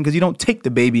wear anything because you don't take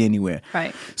the baby anywhere.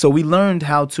 So we learned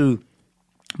how to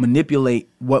manipulate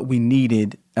what we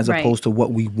needed as opposed to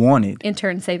what we wanted. In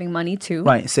turn, saving money too.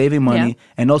 Saving money.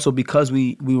 And also because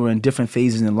we were in different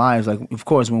phases in lives. Like, of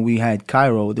course, when we had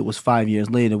Cairo, that was 5 years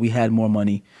later, we had more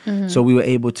money. So we were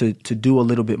able to do a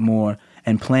little bit more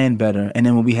and plan better. And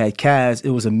then when we had Kaz, it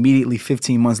was immediately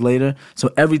 15 months later.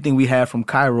 So everything we had from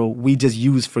Cairo, we just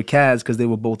used for Kaz because they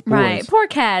were both boys. Poor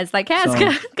Kaz. Like, Kaz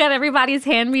got everybody's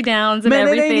hand-me-downs and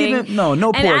everything. No,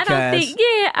 poor Kaz.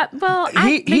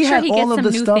 He had all of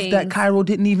the stuff that Cairo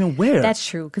didn't even wear. That's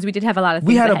true, because we did have a lot of things.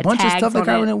 We had a bunch of stuff that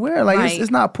Cairo didn't wear. Like, it's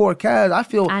not poor Kaz. I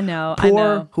feel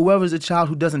poor whoever's a child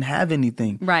who doesn't have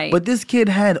anything. But this kid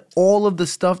had all of the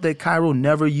stuff that Cairo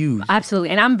never used. Absolutely.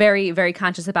 And I'm very, very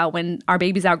conscious about when our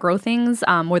babies outgrow things,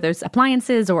 whether it's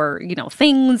appliances or, you know,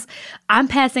 things, I'm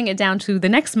passing it down to the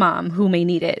next mom who may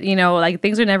need it. You know, like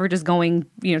things are never just going,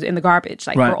 you know, in the garbage.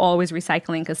 Like we're always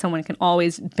recycling because someone can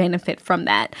always benefit from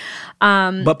that.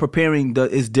 But preparing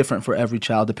is different for every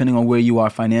child, depending on where you are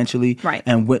financially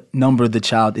and what number the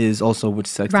child is, also which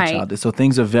sex the child is. So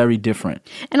things are very different.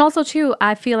 And also, too,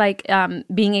 I feel like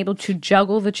being able to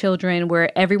juggle the children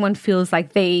where everyone feels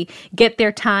like they get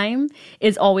their time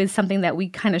is always something that we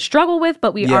kind of struggle with,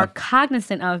 but we are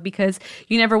cognizant of, because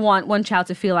you never want one child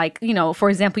to feel like, you know,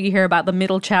 for example, you hear about the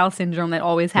middle child syndrome that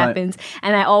always happens.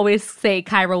 And I always say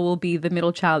Cairo will be the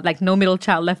middle child, like no middle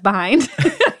child left behind.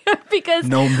 Because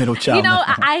no middle child, you know,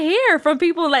 I hear from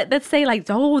people that say like,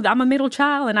 oh, I'm a middle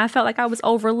child and I felt like I was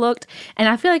overlooked. And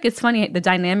I feel like it's funny, the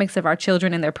dynamics of our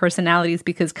children and their personalities,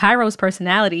 because Cairo's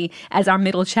personality as our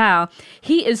middle child,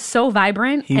 he is so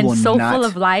vibrant and so full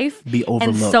of life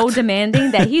and so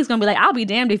demanding that he's going to be like, I'll be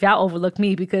damned if y'all overlook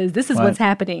me, because this is what's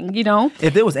happening, you know?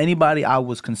 If there was anybody I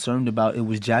was concerned about, it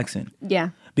was Jackson.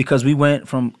 because we went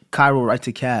from Cairo right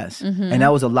to Cass, and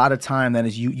that was a lot of time that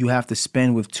is you have to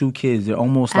spend with two kids. They're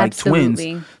almost like twins.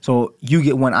 So you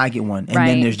get one, I get one, and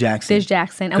then there's Jackson. There's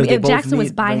Jackson. And Jackson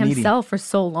was by himself for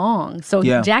so long, so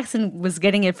Jackson was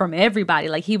getting it from everybody.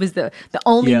 Like he was the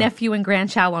only nephew and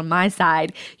grandchild on my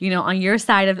side. On your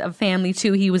side of family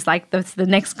too, he was like the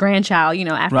next grandchild.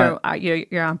 After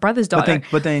your brother's daughter.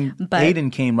 But then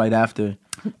Aiden came right after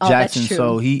Jackson,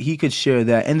 so he could share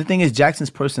that. And the thing is, Jackson's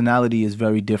personality is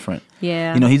very different.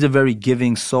 Yeah. He's a very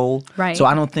giving soul. Right. So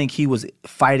I don't think he was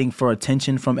fighting for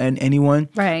attention from anyone.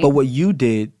 Right. But what you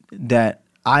did that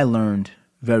I learned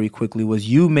very quickly was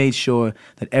you made sure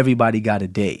that everybody got a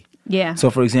day. Yeah. So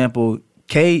for example,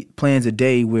 Kay plans a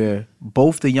day where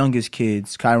both the youngest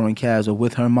kids, Cairo and Kaz, are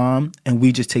with her mom, and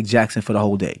we just take Jackson for the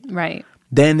whole day. Right.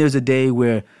 Then there's a day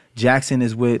where Jackson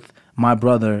is with my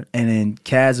brother, and then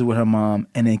Kaz is with her mom,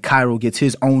 and then Cairo gets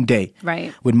his own day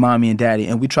with mommy and daddy.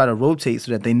 And we try to rotate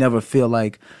so that they never feel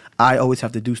like I always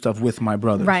have to do stuff with my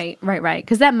brothers. Right.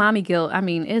 Because that mommy guilt,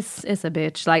 it's a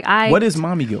bitch. What is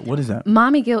mommy guilt? What is that?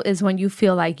 Mommy guilt is when you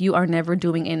feel like you are never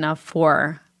doing enough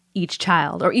for each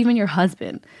child or even your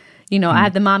husband. I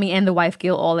have the mommy and the wife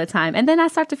guilt all the time. And then I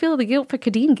start to feel the guilt for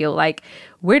Kadeem guilt. Like,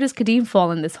 where does Kadeem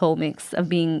fall in this whole mix of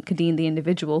being Kadeem the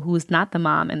individual who's not the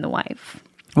mom and the wife?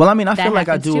 Well, I feel like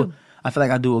I do. I feel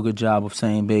like I do a good job of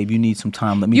saying, babe, you need some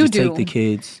time. Let me take the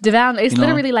kids. Devon, it's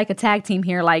literally like a tag team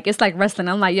here. Like, it's like wrestling.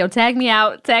 I'm like, yo, tag me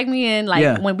out, tag me in.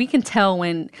 Like, when we can tell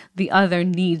when the other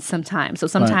needs some time. So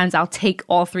sometimes I'll take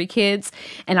all three kids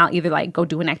and I'll either like go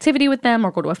do an activity with them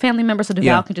or go to a family member so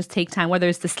Devon can just take time, whether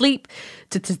it's to sleep,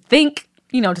 to think,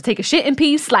 to take a shit in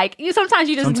peace. Like, sometimes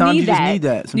you just need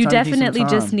that. Sometimes you definitely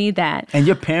just need that. And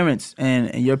your parents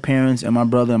and my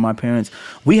brother and my parents,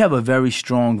 we have a very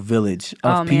strong village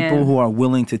of people who are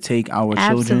willing to take our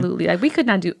children. Absolutely. Like, we could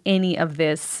not do any of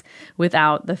this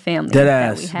without the family dead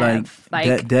that ass. we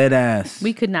have. Dead ass.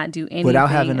 We could not do anything without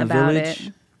having a about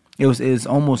village. It's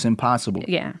almost impossible.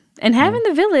 Yeah. And having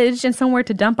the village and somewhere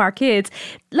to dump our kids,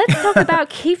 let's talk about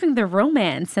keeping the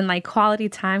romance and like quality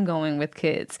time going with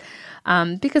kids.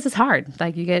 Because it's hard.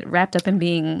 Like, you get wrapped up in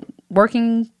being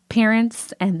working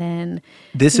parents, and then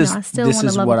I still want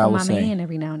to love my man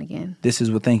every now and again.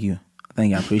 Thank you.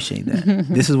 I appreciate that.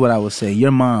 This is what I will say. Your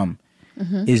mom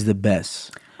is the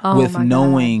best with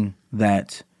knowing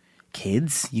that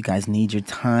kids, you guys need your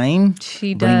time.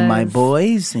 She does. Bring my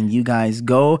boys, and you guys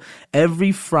go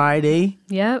every Friday.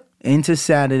 Yep. Into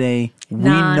Saturday. We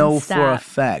know for a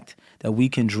fact that we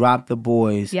can drop the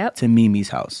boys to Mimi's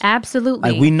house.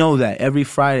 Absolutely. Like, we know that every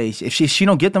Friday. If she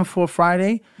don't get them for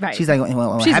Friday, she's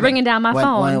like, she's bringing down my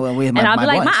phone. And I'll be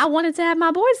like, Ma, I wanted to have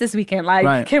my boys this weekend.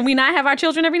 Like, can we not have our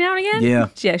children every now and again? Yeah.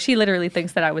 Yeah, she literally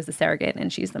thinks that I was the surrogate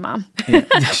and she's the mom. Yeah.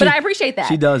 But I appreciate that.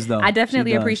 She does, though. I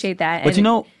definitely appreciate that.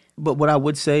 But but what I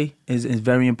would say is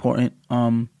very important.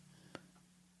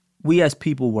 We as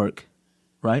people work,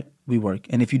 right? We work.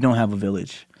 And if you don't have a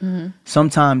village,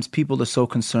 sometimes people are so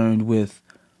concerned with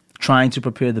trying to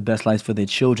prepare the best life for their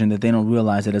children that they don't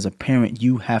realize that as a parent,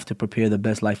 you have to prepare the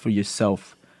best life for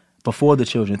yourself before the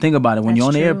children. Think about it. When you're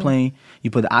on the airplane,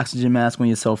 you put the oxygen mask on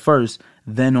yourself first,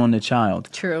 then on the child.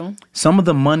 True. Some of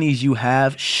the monies you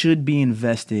have should be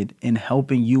invested in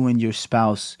helping you and your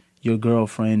spouse, your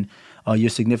girlfriend, your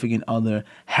significant other,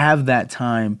 have that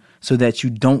time so that you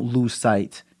don't lose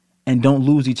sight and don't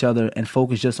lose each other and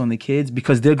focus just on the kids,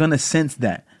 because they're going to sense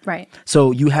that. Right.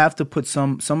 So you have to put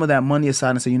some of that money aside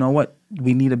and say, you know what?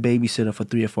 We need a babysitter for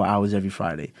 3 or 4 hours every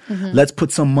Friday. Let's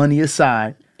put some money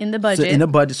aside. In the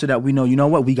budget. So that we know, you know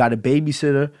what? We got a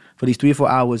babysitter for these 3 or 4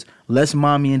 hours. Let's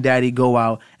mommy and daddy go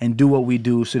out and do what we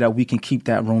do so that we can keep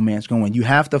that romance going. You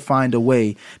have to find a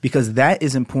way, because that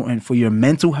is important for your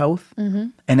mental health.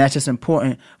 And that's just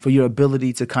important for your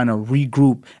ability to kind of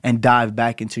regroup and dive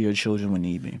back into your children when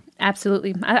need be.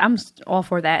 Absolutely. I'm all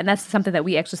for that. And that's something that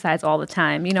we exercise all the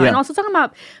time, and also talking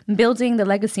about building the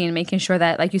legacy and making sure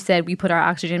that, like you said, we put our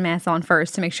oxygen mask on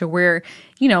first to make sure we're,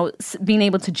 being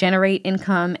able to generate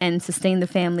income and sustain the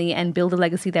family and build a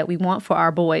legacy that we want for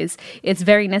our boys. It's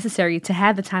very necessary to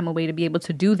have the time away to be able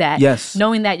to do that. Yes.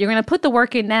 Knowing that you're going to put the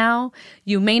work in now.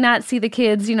 You may not see the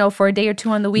kids, for a day or two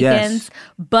on the weekends,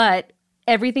 but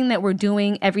everything that we're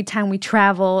doing, every time we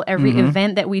travel, every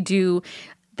event that we do,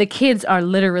 the kids are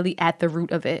literally at the root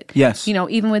of it. Yes.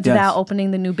 Even with Deval opening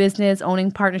the new business,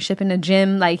 owning partnership in the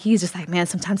gym, like, he's just like, man,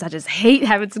 sometimes I just hate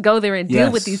having to go there and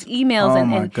deal with these emails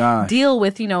and deal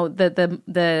with,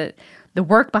 the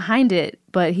work behind it.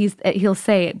 But he'll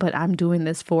say, but I'm doing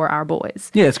this for our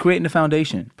boys. Yeah, it's creating a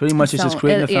foundation. Pretty much it's just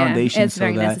creating a foundation. It's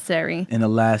very necessary. In the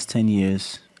last 10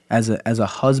 years, as a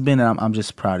husband, I'm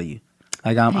just proud of you.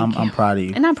 Like I'm proud of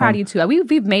you. And I'm proud of you too.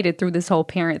 We've made it through this whole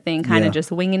parent thing, kind of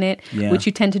just winging it, which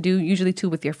you tend to do usually too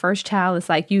with your first child. It's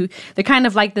like they're kind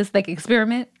of like this like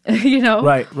experiment, you know?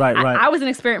 Right. I was an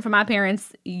experiment for my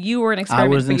parents. You were an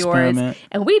experiment for yours.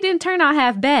 And we didn't turn out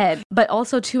half bad. But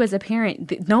also too, as a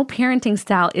parent, no parenting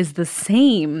style is the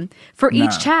same for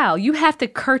each child. You have to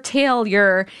curtail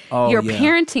your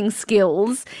parenting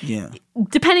skills.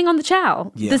 Depending on the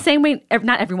child. The same way,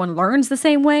 not everyone learns the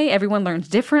same way. Everyone learns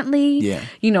differently.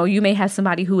 You know, you may have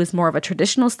somebody who is more of a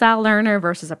traditional style learner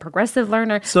versus a progressive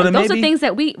learner. So those are things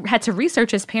that we had to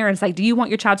research as parents. Like, do you want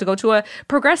your child to go to a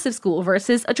progressive school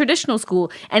versus a traditional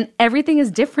school? And everything is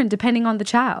different depending on the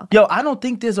child. Yo, I don't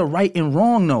think there's a right and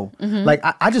wrong, though. Like,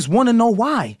 I just want to know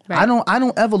why. Right. I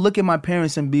don't ever look at my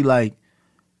parents and be like,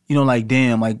 you know, like,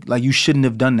 damn, like you shouldn't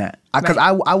have done that. Because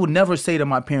I would never say to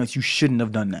my parents, you shouldn't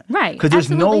have done that. Right. Because there's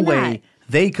no way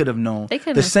they could have known.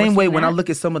 The same way when I look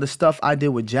at some of the stuff I did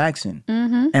with Jackson,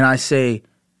 and I say,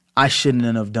 I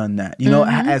shouldn't have done that. You know,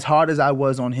 as hard as I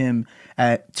was on him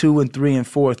at 2 and 3 and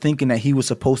 4, thinking that he was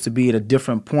supposed to be at a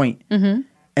different point.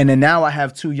 And then now I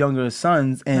have 2 younger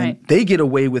sons, and they get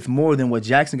away with more than what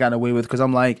Jackson got away with, because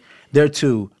I'm like, they're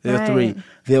 2, they're 3,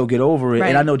 they'll get over it.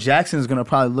 And I know Jackson's going to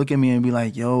probably look at me and be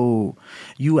like, yo,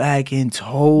 you acting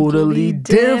totally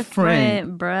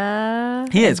different,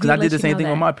 bruh. He is, because I did the same thing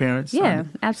with my parents. Yeah,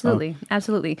 absolutely.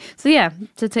 So yeah,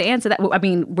 to answer that, I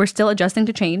mean, we're still adjusting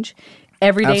to change.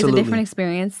 Every day is a different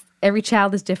experience. Every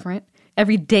child is different.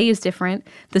 Every day is different.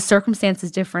 The circumstance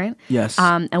is different. Yes.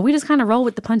 And we just kind of roll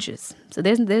with the punches. So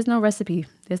there's no recipe.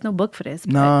 There's no book for this.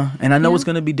 Nah, and I know it's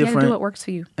going to be different. You gotta do what works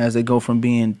for you. As they go from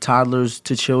being toddlers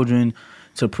to children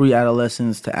to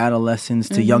pre-adolescents to adolescents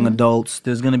to young adults.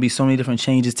 There's going to be so many different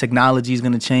changes. Technology is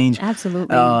going to change.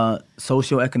 Absolutely.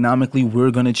 Socioeconomically,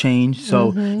 we're going to change.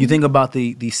 So you think about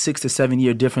the 6 to 7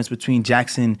 year difference between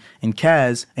Jackson and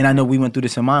Kaz, and I know we went through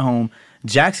this in my home.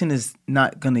 Jackson is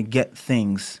not going to get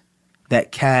things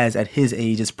that Kaz at his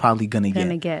age is probably gonna get.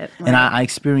 Right. And I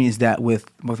experienced that with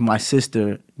my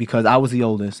sister, because I was the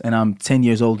oldest and I'm 10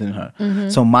 years older than her.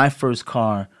 So my first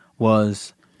car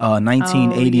was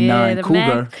 1989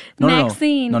 Cougar.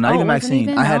 Maxine. No, not even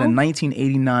Maxine. I had a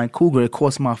 1989 Cougar. It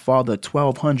cost my father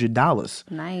 $1,200.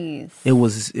 Nice. It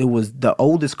was the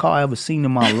oldest car I ever seen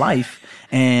in my life,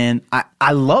 and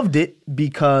I loved it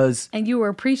because. And you were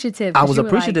appreciative. I was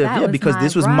appreciative, like, because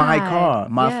this was my car.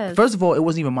 First of all, it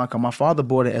wasn't even my car. My father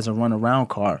bought it as a runaround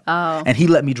car, and he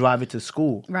let me drive it to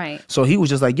school. Right. So he was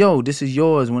just like, "Yo, this is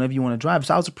yours whenever you want to drive."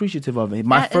 So I was appreciative of it.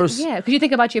 Because you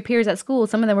think about your peers at school.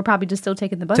 Some of them were probably just still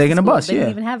taking the bus. They didn't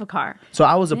even have a car. So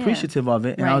I was appreciative of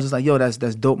it, and I was just like, "Yo, that's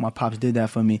dope." My pops did that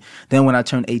for me. Then when I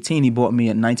turned 18, he bought me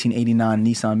a 1989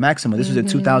 Nissan Maxima. This was in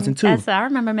 2002. I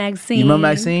remember Maxine. You remember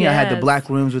Maxine? Yes. I had the black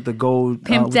rims with the gold,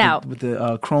 pimped out with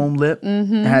the chrome lip.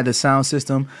 I had the sound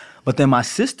system. But then my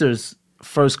sister's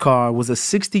first car was a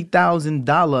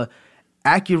 $60,000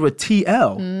 Acura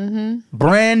TL,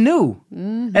 brand new.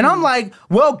 And I'm like,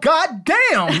 well,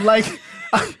 goddamn, like.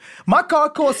 My car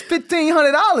costs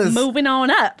 $1,500. Moving on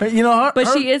up. You know,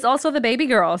 she is also the baby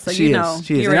girl, so she is.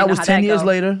 And that was 10 years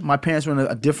later. My parents were in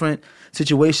a different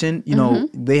situation. You know,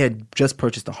 they had just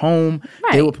purchased a home.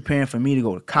 Right. They were preparing for me to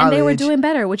go to college. And they were doing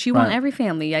better, which you want every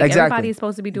family. Like, everybody is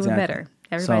supposed to be doing better.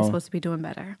 Everybody's supposed to be doing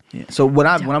better. Yeah. So what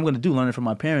I'm going to do, learning from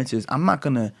my parents, is I'm not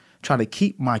going to try to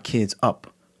keep my kids up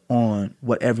on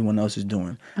what everyone else is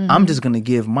doing. I'm just going to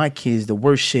give my kids the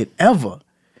worst shit ever.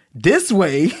 This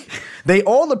way, they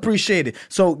all appreciate it.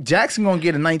 So Jackson gonna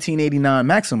get a 1989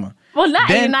 Maxima. Well,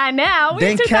 not 89 now.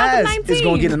 Then Kaz is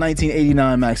gonna get a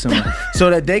 1989 Maxima, so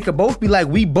that they could both be like,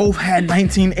 we both had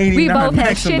 1989. We both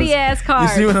had shitty ass cars.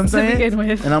 You see what I'm saying? To begin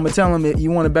with. And I'm gonna tell them, if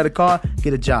you want a better car,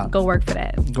 get a job. Go work for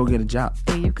that. Go get a job.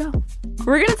 There you go.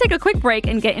 We're gonna take a quick break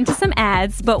and get into some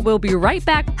ads, but we'll be right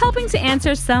back, helping to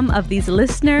answer some of these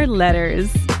listener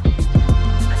letters.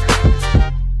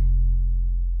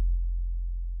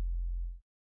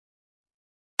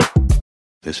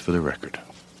 This for the record.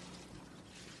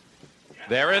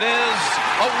 There it is,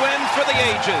 a win for the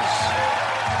ages.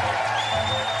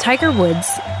 Tiger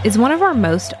Woods is one of our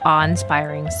most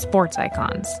awe-inspiring sports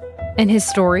icons. And his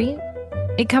story,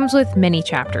 it comes with many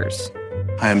chapters.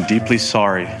 I am deeply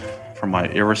sorry for my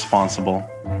irresponsible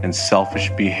and selfish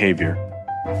behavior.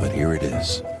 But here it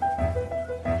is.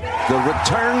 The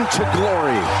return to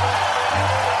glory.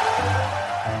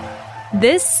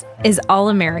 This is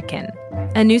All-American,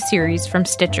 a new series from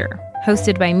Stitcher,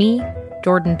 hosted by me,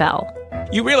 Jordan Bell.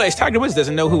 You realize Tiger Woods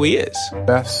doesn't know who he is.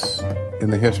 Best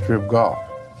in the history of golf.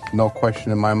 No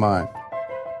question in my mind.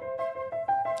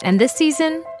 And this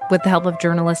season, with the help of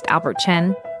journalist Albert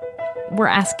Chen, we're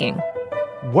asking,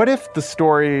 What if the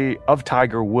story of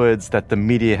Tiger Woods that the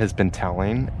media has been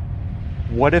telling,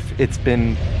 what if it's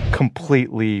been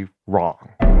completely wrong?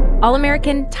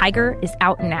 All-American Tiger is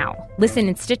out now. Listen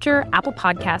in Stitcher, Apple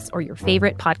Podcasts, or your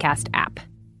favorite podcast app.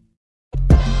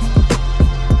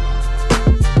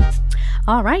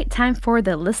 All right, time for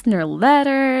the listener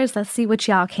letters. Let's see what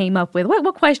y'all came up with.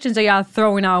 What questions are y'all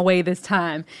throwing our way this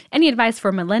time? Any advice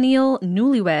for millennial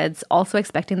newlyweds also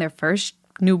expecting their first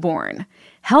newborn?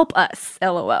 Help us,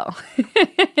 LOL.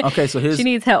 Okay, so she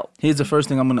needs help. Here's the first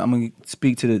thing I'm gonna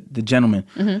speak to the gentleman.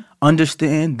 Mm-hmm.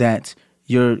 Understand that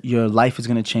your life is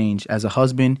gonna change. As a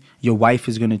husband, your wife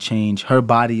is gonna change. Her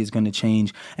body is gonna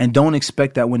change, and don't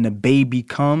expect that when the baby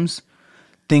comes,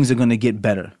 things are gonna get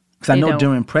better. Because I know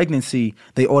during pregnancy,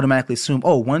 they automatically assume,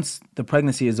 once the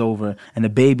pregnancy is over and the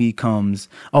baby comes,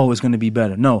 it's going to be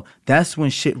better. No, that's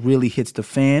when shit really hits the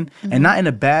fan. Mm-hmm. And not in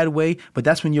a bad way, but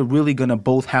that's when you're really going to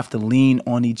both have to lean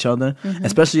on each other,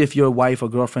 especially if your wife or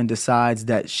girlfriend decides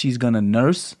that she's going to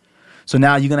nurse. So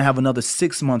now you're going to have another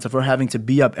 6 months of her having to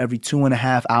be up every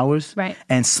 2.5 hours. Right.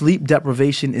 And sleep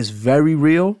deprivation is very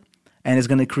real. And it's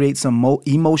going to create some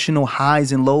emotional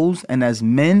highs and lows. And as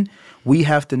men, we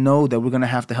have to know that we're going to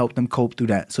have to help them cope through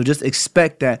that. So just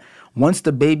expect that once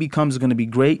the baby comes, it's going to be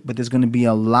great, but there's going to be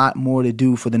a lot more to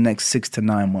do for the next 6 to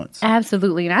 9 months.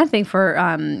 Absolutely. And I think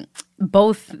for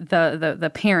both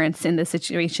the parents in this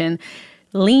situation,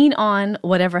 lean on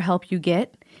whatever help you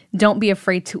get. Don't be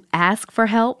afraid to ask for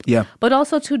help. Yeah. But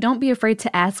also, too, don't be afraid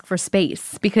to ask for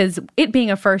space, because it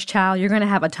being a first child, you're going to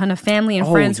have a ton of family and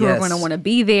friends who are going to want to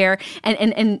be there.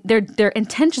 And their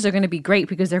intentions are going to be great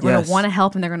because they're going to want to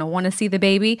help and they're going to want to see the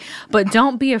baby. But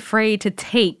don't be afraid to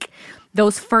take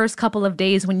those first couple of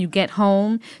days when you get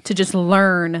home to just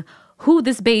learn who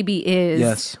this baby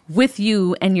is with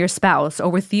you and your spouse, or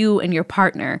with you and your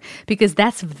partner, because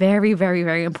that's very, very,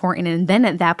 very important. And then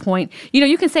at that point,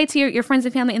 you can say to your friends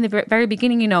and family in the very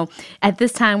beginning, at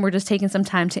this time, we're just taking some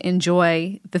time to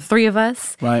enjoy the three of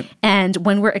us. Right. And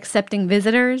when we're accepting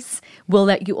visitors, we'll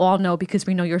let you all know, because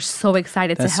we know you're so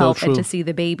excited to help and to see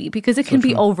the baby, because it can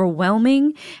be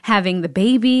overwhelming having the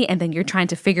baby. And then you're trying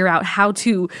to figure out how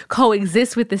to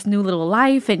coexist with this new little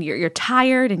life, and you're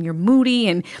tired and you're moody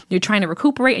and you're trying to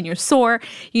recuperate and you're sore,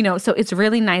 so it's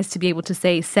really nice to be able to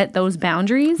set those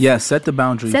boundaries. Yeah, set the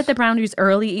boundaries. Set the boundaries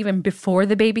early, even before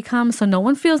the baby comes, so no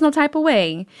one feels no type of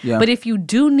way. Yeah. But if you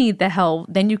do need the help,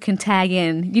 then you can tag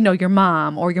in, your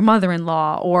mom or your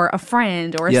mother-in-law or a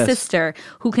friend or a sister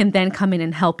who can then come in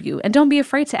and help you. And don't be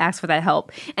afraid to ask for that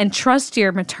help. And trust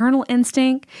your maternal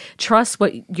instinct. Trust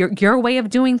what your way of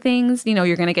doing things.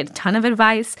 You're going to get a ton of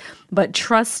advice, but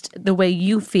trust the way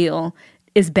you feel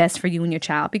is best for you and your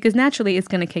child, because naturally it's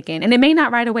going to kick in. And it may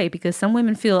not right away, because some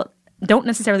women don't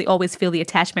necessarily always feel the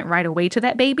attachment right away to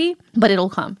that baby, but it'll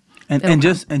come. And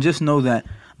just know that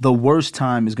the worst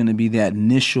time is going to be that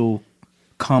initial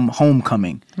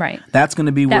homecoming. Right. That's going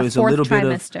to be where it's a little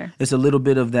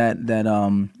bit of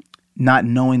that not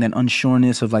knowing, that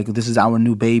unsureness of this is our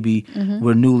new baby,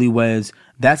 we're newlyweds.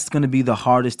 That's going to be the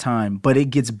hardest time, but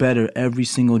it gets better every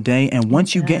single day. And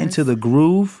once you get into the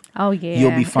groove,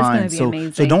 you'll be fine.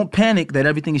 So don't panic that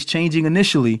everything is changing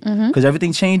initially, because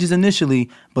everything changes initially,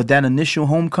 but that initial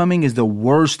homecoming is the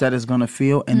worst that it's going to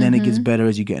feel, and then it gets better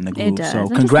as you get in the groove. It does. So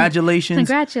congratulations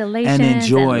and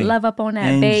enjoy. And love up on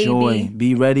that baby.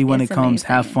 Be ready when it comes. Amazing.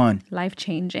 Have fun.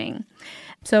 Life-changing.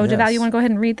 So DeVal, you want to go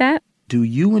ahead and read that? Do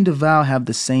you and DeVal have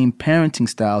the same parenting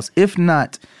styles? If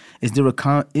not, is there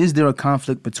a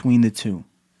conflict between the two?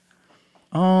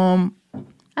 I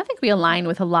think we align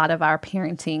with a lot of our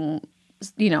parenting,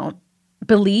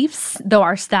 beliefs, though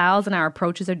our styles and our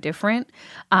approaches are different.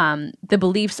 The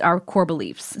beliefs are core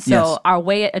beliefs. So our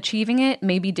way at achieving it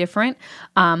may be different.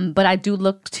 But I do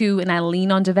look to and I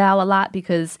lean on DeVal a lot,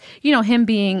 because, him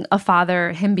being a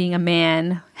father, him being a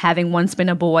man, having once been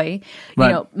a boy,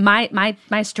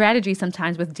 my strategy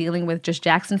sometimes with dealing with just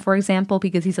Jackson, for example,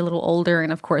 because he's a little older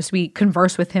and of course we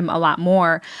converse with him a lot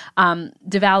more.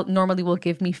 DeVal normally will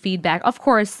give me feedback, of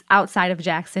course, outside of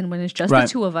Jackson when it's just the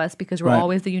two of us, because we're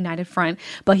always the united front.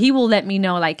 But he will let me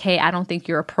know, hey, I don't think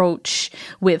your approach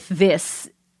with this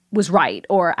was right,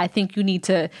 or I think you need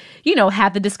to,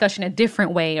 have the discussion a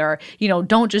different way, or,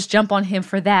 don't just jump on him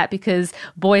for that, because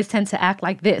boys tend to act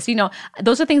like this.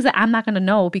 Those are things that I'm not going to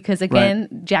know, because again,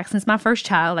 Jackson's my first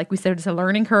child. Like we said, it's a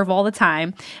learning curve all the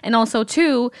time. And also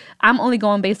too, I'm only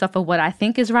going based off of what I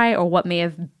think is right, or what may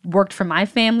have worked for my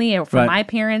family or for my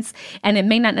parents. And it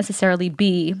may not necessarily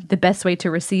be the best way to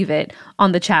receive it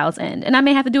on the child's end. And I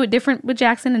may have to do it different with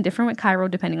Jackson and different with Cairo,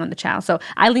 depending on the child. So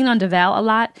I lean on DeVal a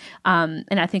lot.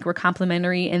 And I think think we're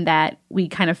complementary in that we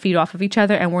kind of feed off of each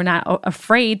other, and we're not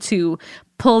afraid to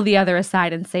pull the other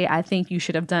aside and say, I think you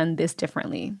should have done this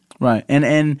differently. Right.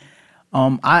 And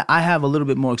I have a little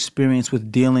bit more experience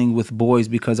with dealing with boys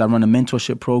because I run a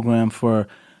mentorship program for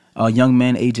young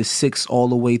men ages 6 all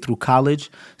the way through college.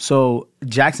 So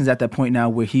Jackson's at that point now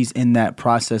where he's in that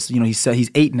process. He said he's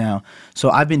 8 now.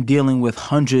 So I've been dealing with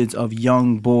hundreds of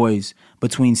young boys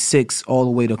between 6 all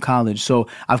the way to college. So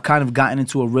I've kind of gotten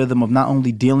into a rhythm of not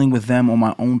only dealing with them on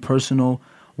my own personal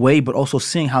way, but also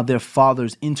seeing how their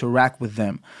fathers interact with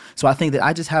them. So I think that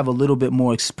I just have a little bit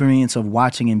more experience of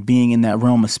watching and being in that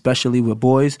realm, especially with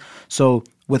boys. So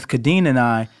with Khadeen and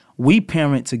I, we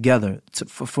parent together.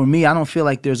 For me, I don't feel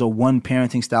like there's a one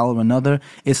parenting style or another.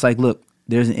 It's like, look,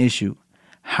 there's an issue.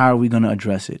 How are we going to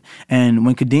address it? And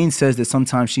when Khadeen says that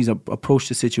sometimes she's approached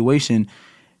the situation,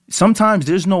 sometimes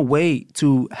there's no way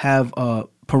to have a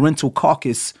parental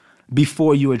caucus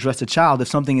before you address a child if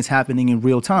something is happening in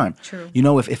real time. True.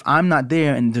 If I'm not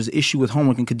there and there's an issue with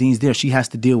homework and Khadeen's there, she has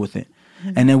to deal with it.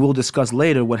 Mm-hmm. And then we'll discuss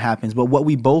later what happens. But what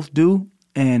we both do,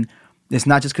 and it's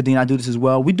not just Khadeen, I do this as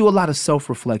well, we do a lot of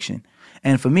self-reflection.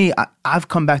 And for me, I've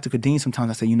come back to Khadeen sometimes,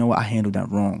 I say, you know what, I handled that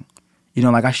wrong.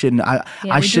 I shouldn't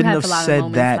have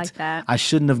said that. Like that. I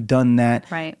shouldn't have done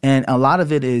that. Right. And a lot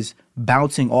of it is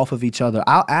bouncing off of each other.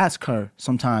 I'll ask her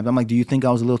sometimes. I'm like, do you think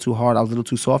I was a little too hard? I was a little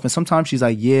too soft? And sometimes she's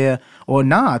like, yeah, or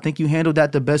nah, I think you handled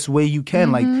that the best way you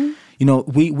can. Mm-hmm.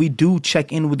 Like, we do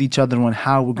check in with each other on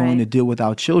how we're going to deal with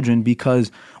our children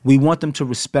because we want them to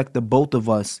respect the both of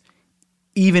us,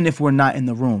 even if we're not in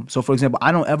the room. So, for example,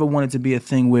 I don't ever want it to be a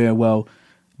thing where,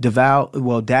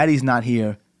 daddy's not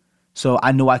here, so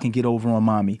I know I can get over on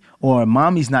mommy. Or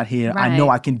mommy's not here, I know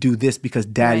I can do this because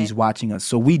daddy's watching us.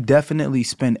 So we definitely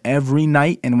spend every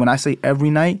night, and when I say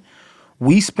every night,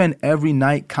 we spend every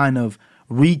night kind of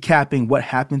recapping what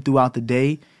happened throughout the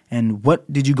day and what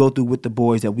did you go through with the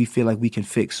boys that we feel like we can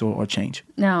fix or change.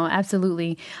 No,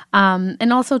 absolutely.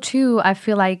 And also, too, I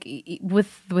feel like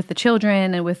with the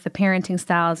children and with the parenting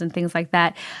styles and things like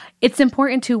that, it's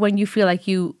important, too, when you feel like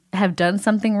you have done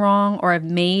something wrong or have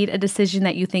made a decision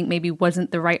that you think maybe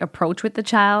wasn't the right approach with the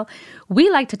child. We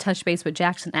like to touch base with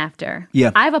Jackson after.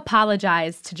 Yeah. I've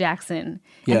apologized to Jackson.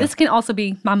 Yeah. And this can also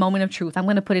be my moment of truth. I'm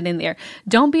going to put it in there.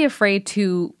 Don't be afraid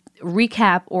to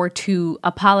recap or to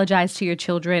apologize to your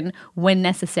children when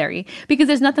necessary, because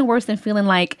there's nothing worse than feeling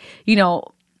like,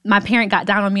 my parent got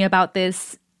down on me about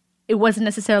this. It wasn't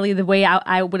necessarily the way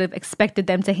I would have expected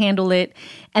them to handle it.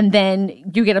 And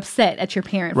then you get upset at your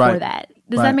parent for that.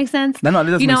 Does that make sense? No, it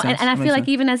doesn't make sense. And I feel like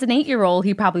even as an 8-year-old,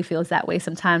 he probably feels that way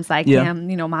sometimes. Like, damn,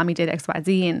 mommy did X, Y,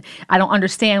 Z, and I don't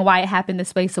understand why it happened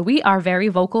this way. So we are very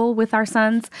vocal with our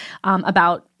sons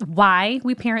about why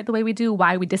we parent the way we do,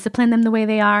 why we discipline them the way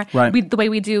they are, the way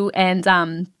we do. And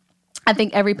I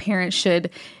think every parent should,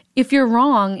 if you're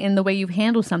wrong in the way you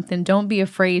handle something, don't be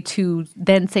afraid to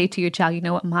then say to your child, you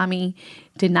know what, mommy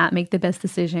did not make the best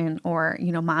decision, or,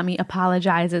 mommy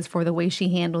apologizes for the way she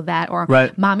handled that, or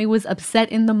mommy was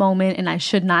upset in the moment and I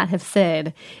should not have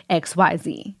said X, Y,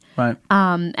 Z. Right.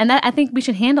 And that, I think we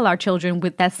should handle our children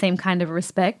with that same kind of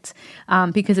respect,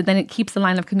 because then it keeps the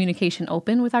line of communication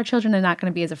open with our children. They're not going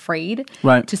to be as afraid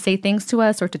to say things to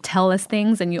us or to tell us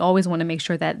things. And you always want to make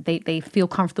sure that they feel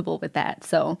comfortable with that.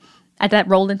 So that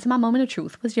rolled into my moment of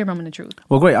truth. What's your moment of truth?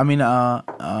 Well, great. I mean,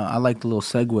 I like the little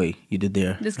segue you did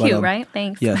there. It's cute, right?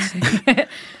 Thanks. Yes.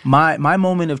 My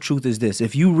moment of truth is this.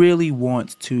 If you really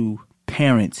want to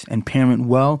parent and parent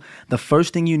well, the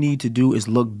first thing you need to do is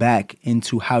look back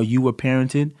into how you were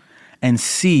parented and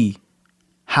see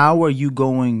how are you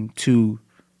going to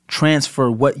transfer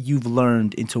what you've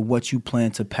learned into what you plan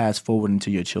to pass forward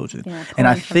into your children. Yeah, and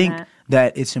I think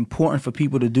that it's important for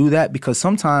people to do that, because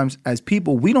sometimes as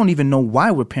people, we don't even know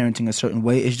why we're parenting a certain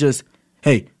way. It's just,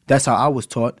 hey, that's how I was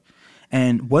taught.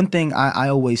 And one thing I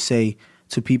always say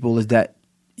to people is that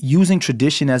using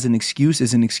tradition as an excuse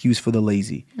is an excuse for the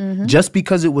lazy. Mm-hmm. Just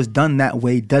because it was done that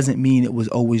way doesn't mean it was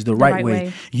always the right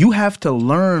way. You have to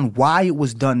learn why it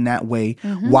was done that way,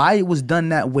 why it was done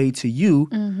that way to you,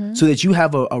 so that you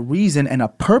have a reason and a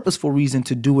purposeful reason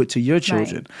to do it to your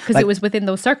children. Because it was within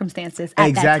those circumstances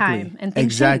at that time. And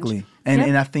things change.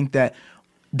 And I think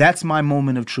that's my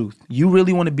moment of truth. You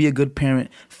really want to be a good parent,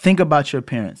 think about your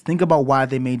parents. Think about why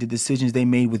they made the decisions they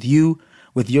made with you,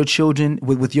 with your children,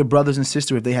 with your brothers and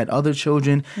sisters, if they had other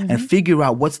children, and figure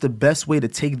out what's the best way to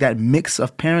take that mix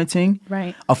of parenting.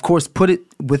 Right. Of course, put it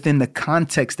within the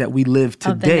context that we live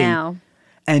today.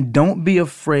 And don't be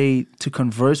afraid to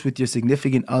converse with your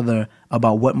significant other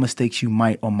about what mistakes you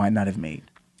might or might not have made.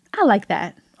 I like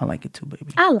that. I like it too,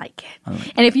 baby. I like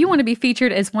it. And if you want to be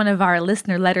featured as one of our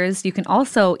listener letters, you can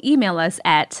also email us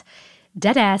at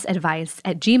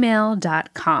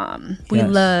deadassadvice@gmail.com. We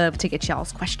love to get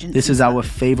y'all's questions. This is our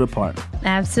favorite part.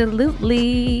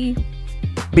 Absolutely.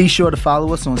 Be sure to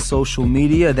follow us on social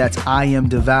media. That's I Am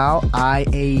DeVale,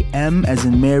 I-A-M as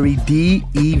in Mary,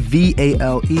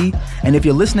 D-E-V-A-L-E. And if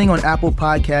you're listening on Apple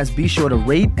Podcasts, be sure to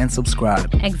rate and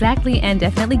subscribe. Exactly, and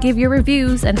definitely give your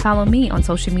reviews and follow me on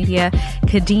social media,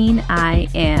 Kadeen I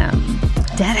Am.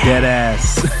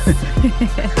 Deadass.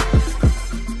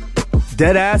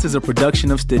 Deadass is a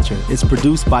production of Stitcher. It's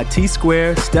produced by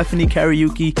T-Square, Stephanie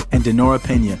Kariuki, and Denora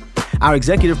Pena. Our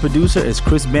executive producer is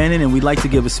Chris Bannon, and we'd like to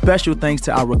give a special thanks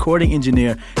to our recording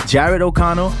engineer, Jared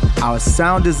O'Connell, our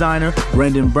sound designer,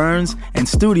 Brendan Burns, and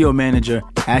studio manager,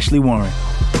 Ashley Warren.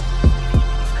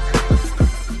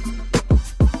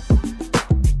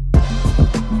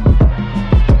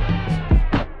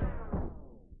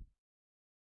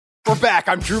 We're back.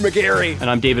 I'm Drew McGarry. And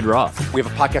I'm David Roth. We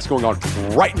have a podcast going on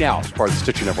right now as part of the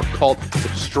Stitcher Network called The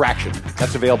Distraction.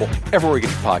 That's available everywhere you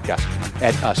get your podcast.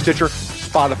 At Stitcher,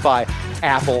 Spotify,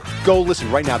 Apple. Go listen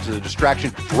right now to The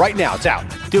Distraction. Right now, it's out.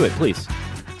 Do it, please.